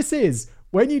 This is,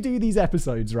 when you do these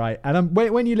episodes, right, and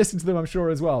when you listen to them, I'm sure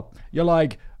as well, you're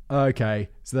like, okay,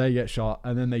 so they get shot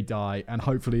and then they die and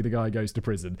hopefully the guy goes to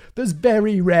prison. There's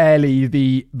very rarely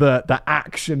the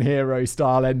action hero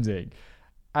style ending.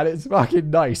 And it's fucking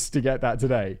nice to get that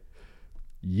today.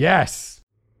 Yes!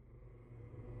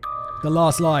 The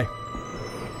last lie.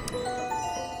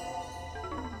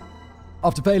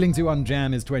 After failing to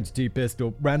unjam his .22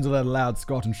 pistol, Randall had allowed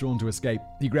Scott and Sean to escape.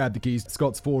 He grabbed the keys to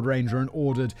Scott's Ford Ranger and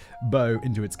ordered Bo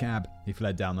into its cab. He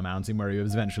fled down the mountain where he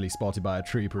was eventually spotted by a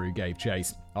trooper who gave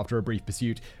chase. After a brief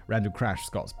pursuit, Randall crashed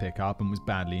Scott's pickup and was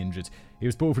badly injured. He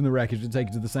was pulled from the wreckage and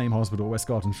taken to the same hospital where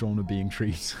Scott and Sean were being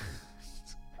treated.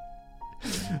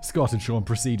 Scott and Sean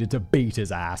proceeded to beat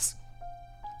his ass.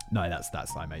 No,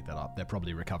 that's I made that up. They're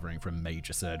probably recovering from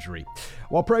major surgery.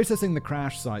 While processing the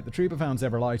crash site, the trooper found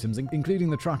several items, including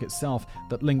the truck itself,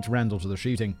 that linked Randall to the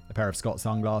shooting. A pair of Scott's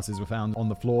sunglasses were found on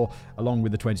the floor, along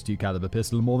with the .22 caliber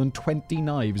pistol, and more than 20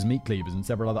 knives, meat cleavers, and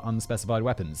several other unspecified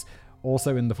weapons.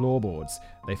 Also in the floorboards,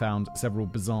 they found several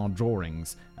bizarre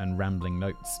drawings and rambling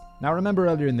notes. Now, remember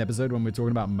earlier in the episode when we were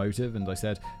talking about motive, and I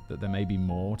said that there may be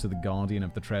more to the Guardian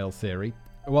of the Trail theory?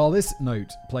 Well, this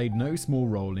note played no small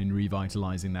role in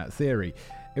revitalizing that theory.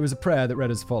 It was a prayer that read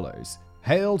as follows: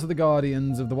 "Hail to the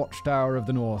guardians of the Watchtower of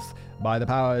the North, by the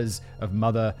powers of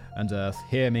Mother and Earth,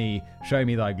 hear me, show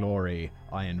me thy glory,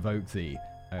 I invoke thee,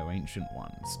 O ancient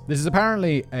ones." This is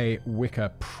apparently a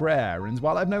Wicca prayer, and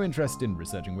while I have no interest in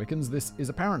researching Wiccans, this is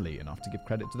apparently enough to give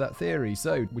credit to that theory,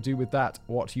 so do with that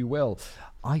what you will.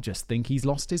 I just think he's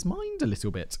lost his mind a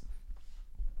little bit.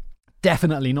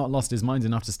 Definitely not lost his mind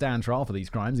enough to stand trial for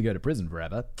these crimes and go to prison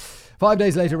forever. 5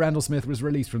 days later, Randall Smith was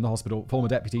released from the hospital. Former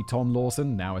Deputy Tom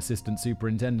Lawson, now Assistant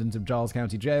Superintendent of Giles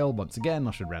County Jail, once again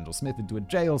ushered Randall Smith into a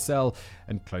jail cell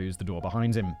and closed the door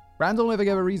behind him. Randall never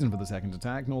gave a reason for the second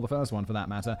attack, nor the first one for that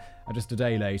matter, and just a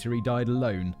day later he died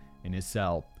alone in his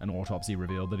cell. An autopsy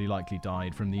revealed that he likely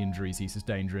died from the injuries he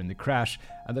sustained during the crash,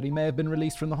 and that he may have been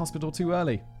released from the hospital too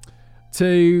early.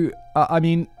 To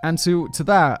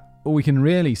that, all we can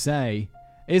really say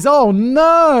is, oh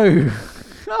no!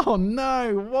 Oh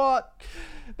no, what?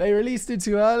 They released him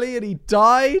too early and he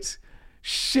died?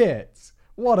 Shit.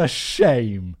 What a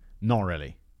shame. Not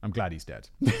really. I'm glad he's dead.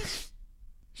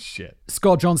 Shit.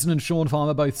 Scott Johnson and Sean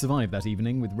Farmer both survived that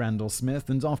evening with Randall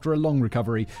Smith, and after a long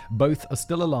recovery, both are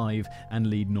still alive and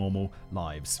lead normal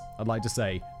lives. I'd like to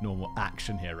say normal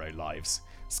action hero lives.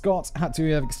 Scott had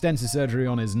to have extensive surgery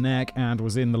on his neck and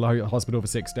was in the hospital for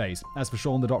 6 days. As for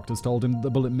Sean, the doctors told him the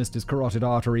bullet missed his carotid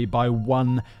artery by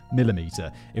 1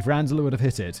 millimeter. If Randall would have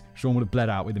hit it, Sean would have bled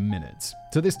out within minutes.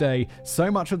 To this day,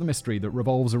 so much of the mystery that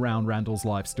revolves around Randall's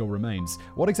life still remains.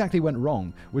 What exactly went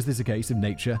wrong? Was this a case of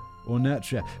nature or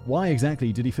nurture? Why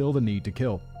exactly did he feel the need to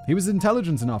kill? He was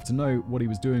intelligent enough to know what he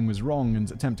was doing was wrong and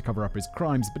attempt to cover up his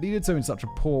crimes, but he did so in such a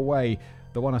poor way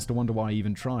that one has to wonder why he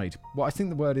even tried. Well, I think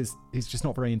the word is, he's just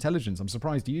not very intelligent. I'm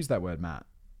surprised you used that word, Matt.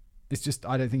 It's just,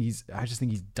 I just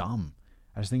think he's dumb.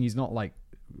 I just think he's not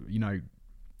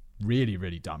really,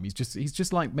 really dumb. He's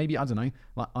just like, maybe, I don't know,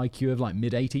 like IQ of like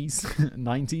mid-80s,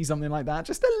 90s, something like that.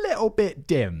 Just a little bit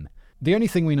dim. The only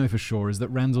thing we know for sure is that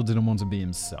Randall didn't want to be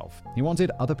himself. He wanted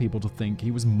other people to think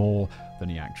he was more than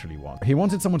he actually was. He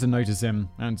wanted someone to notice him,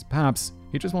 and perhaps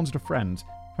he just wanted a friend.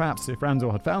 Perhaps if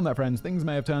Randall had found that friend, things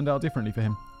may have turned out differently for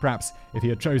him. Perhaps if he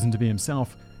had chosen to be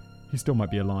himself, he still might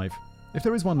be alive. If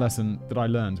there is one lesson that I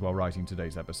learned while writing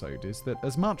today's episode, is that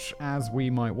as much as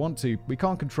we might want to, we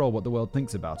can't control what the world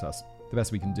thinks about us. The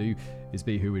best we can do is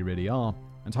be who we really are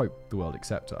and hope the world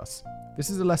accepts us. This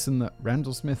is a lesson that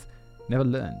Randall Smith never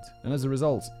learned, and as a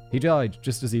result, he died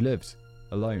just as he lived,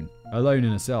 alone. Alone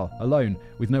in a cell, alone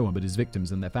with no one but his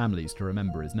victims and their families to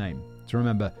remember his name. To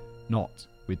remember not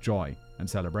with joy and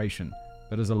celebration,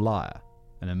 but as a liar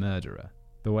and a murderer,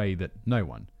 the way that no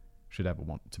one should ever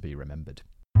want to be remembered.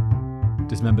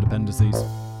 Dismembered appendices.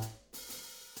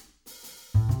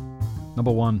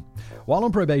 Number 1. While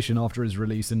on probation after his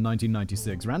release in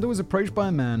 1996, Randall was approached by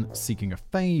a man seeking a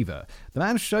favor. The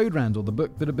man showed Randall the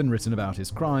book that had been written about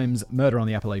his crimes, Murder on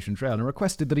the Appalachian Trail, and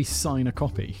requested that he sign a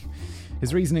copy.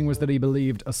 His reasoning was that he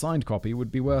believed a signed copy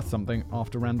would be worth something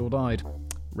after Randall died.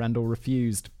 Randall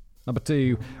refused. Number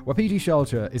 2. Wapiti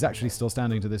Shelter is actually still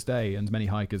standing to this day, and many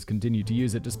hikers continue to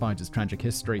use it despite its tragic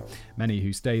history. Many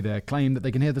who stay there claim that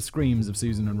they can hear the screams of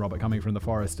Susan and Robert coming from the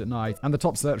forest at night, and the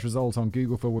top search result on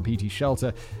Google for Wapiti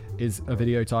Shelter is a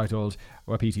video titled,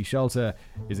 "Wapiti Shelter,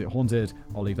 is it haunted?"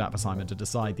 I'll leave that for Simon to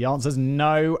decide. The answer's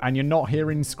no, and you're not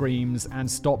hearing screams, and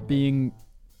stop being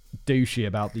douchey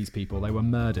about these people. They were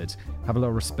murdered. Have a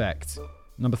little respect.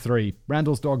 Number 3.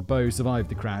 Randall's dog Bo survived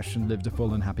the crash and lived a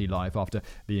full and happy life after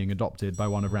being adopted by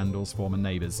one of Randall's former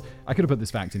neighbours. I could have put this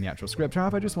fact in the actual script,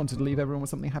 however, I just wanted to leave everyone with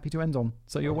something happy to end on.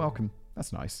 So you're welcome.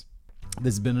 That's nice.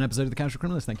 This has been an episode of The Casual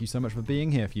Criminalist. Thank you so much for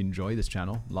being here. If you enjoy this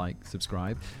channel, like,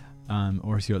 subscribe.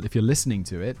 Or if you're listening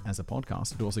to it as a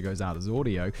podcast, it also goes out as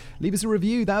audio. Leave us a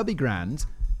review. That would be grand.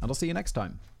 And I'll see you next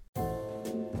time.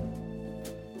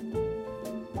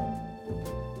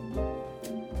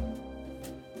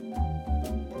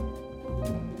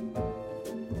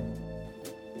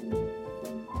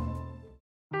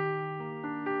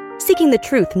 Seeking the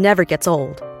truth never gets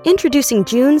old. Introducing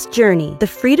June's Journey, the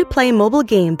free-to-play mobile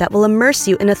game that will immerse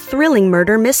you in a thrilling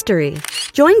murder mystery.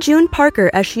 Join June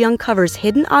Parker as she uncovers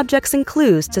hidden objects and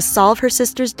clues to solve her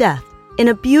sister's death in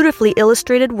a beautifully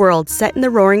illustrated world set in the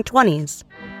Roaring '20s.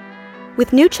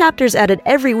 With new chapters added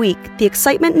every week, the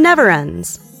excitement never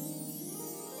ends.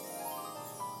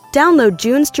 Download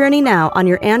June's Journey now on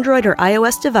your Android or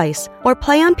iOS device, or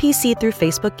play on PC through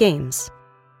Facebook Games.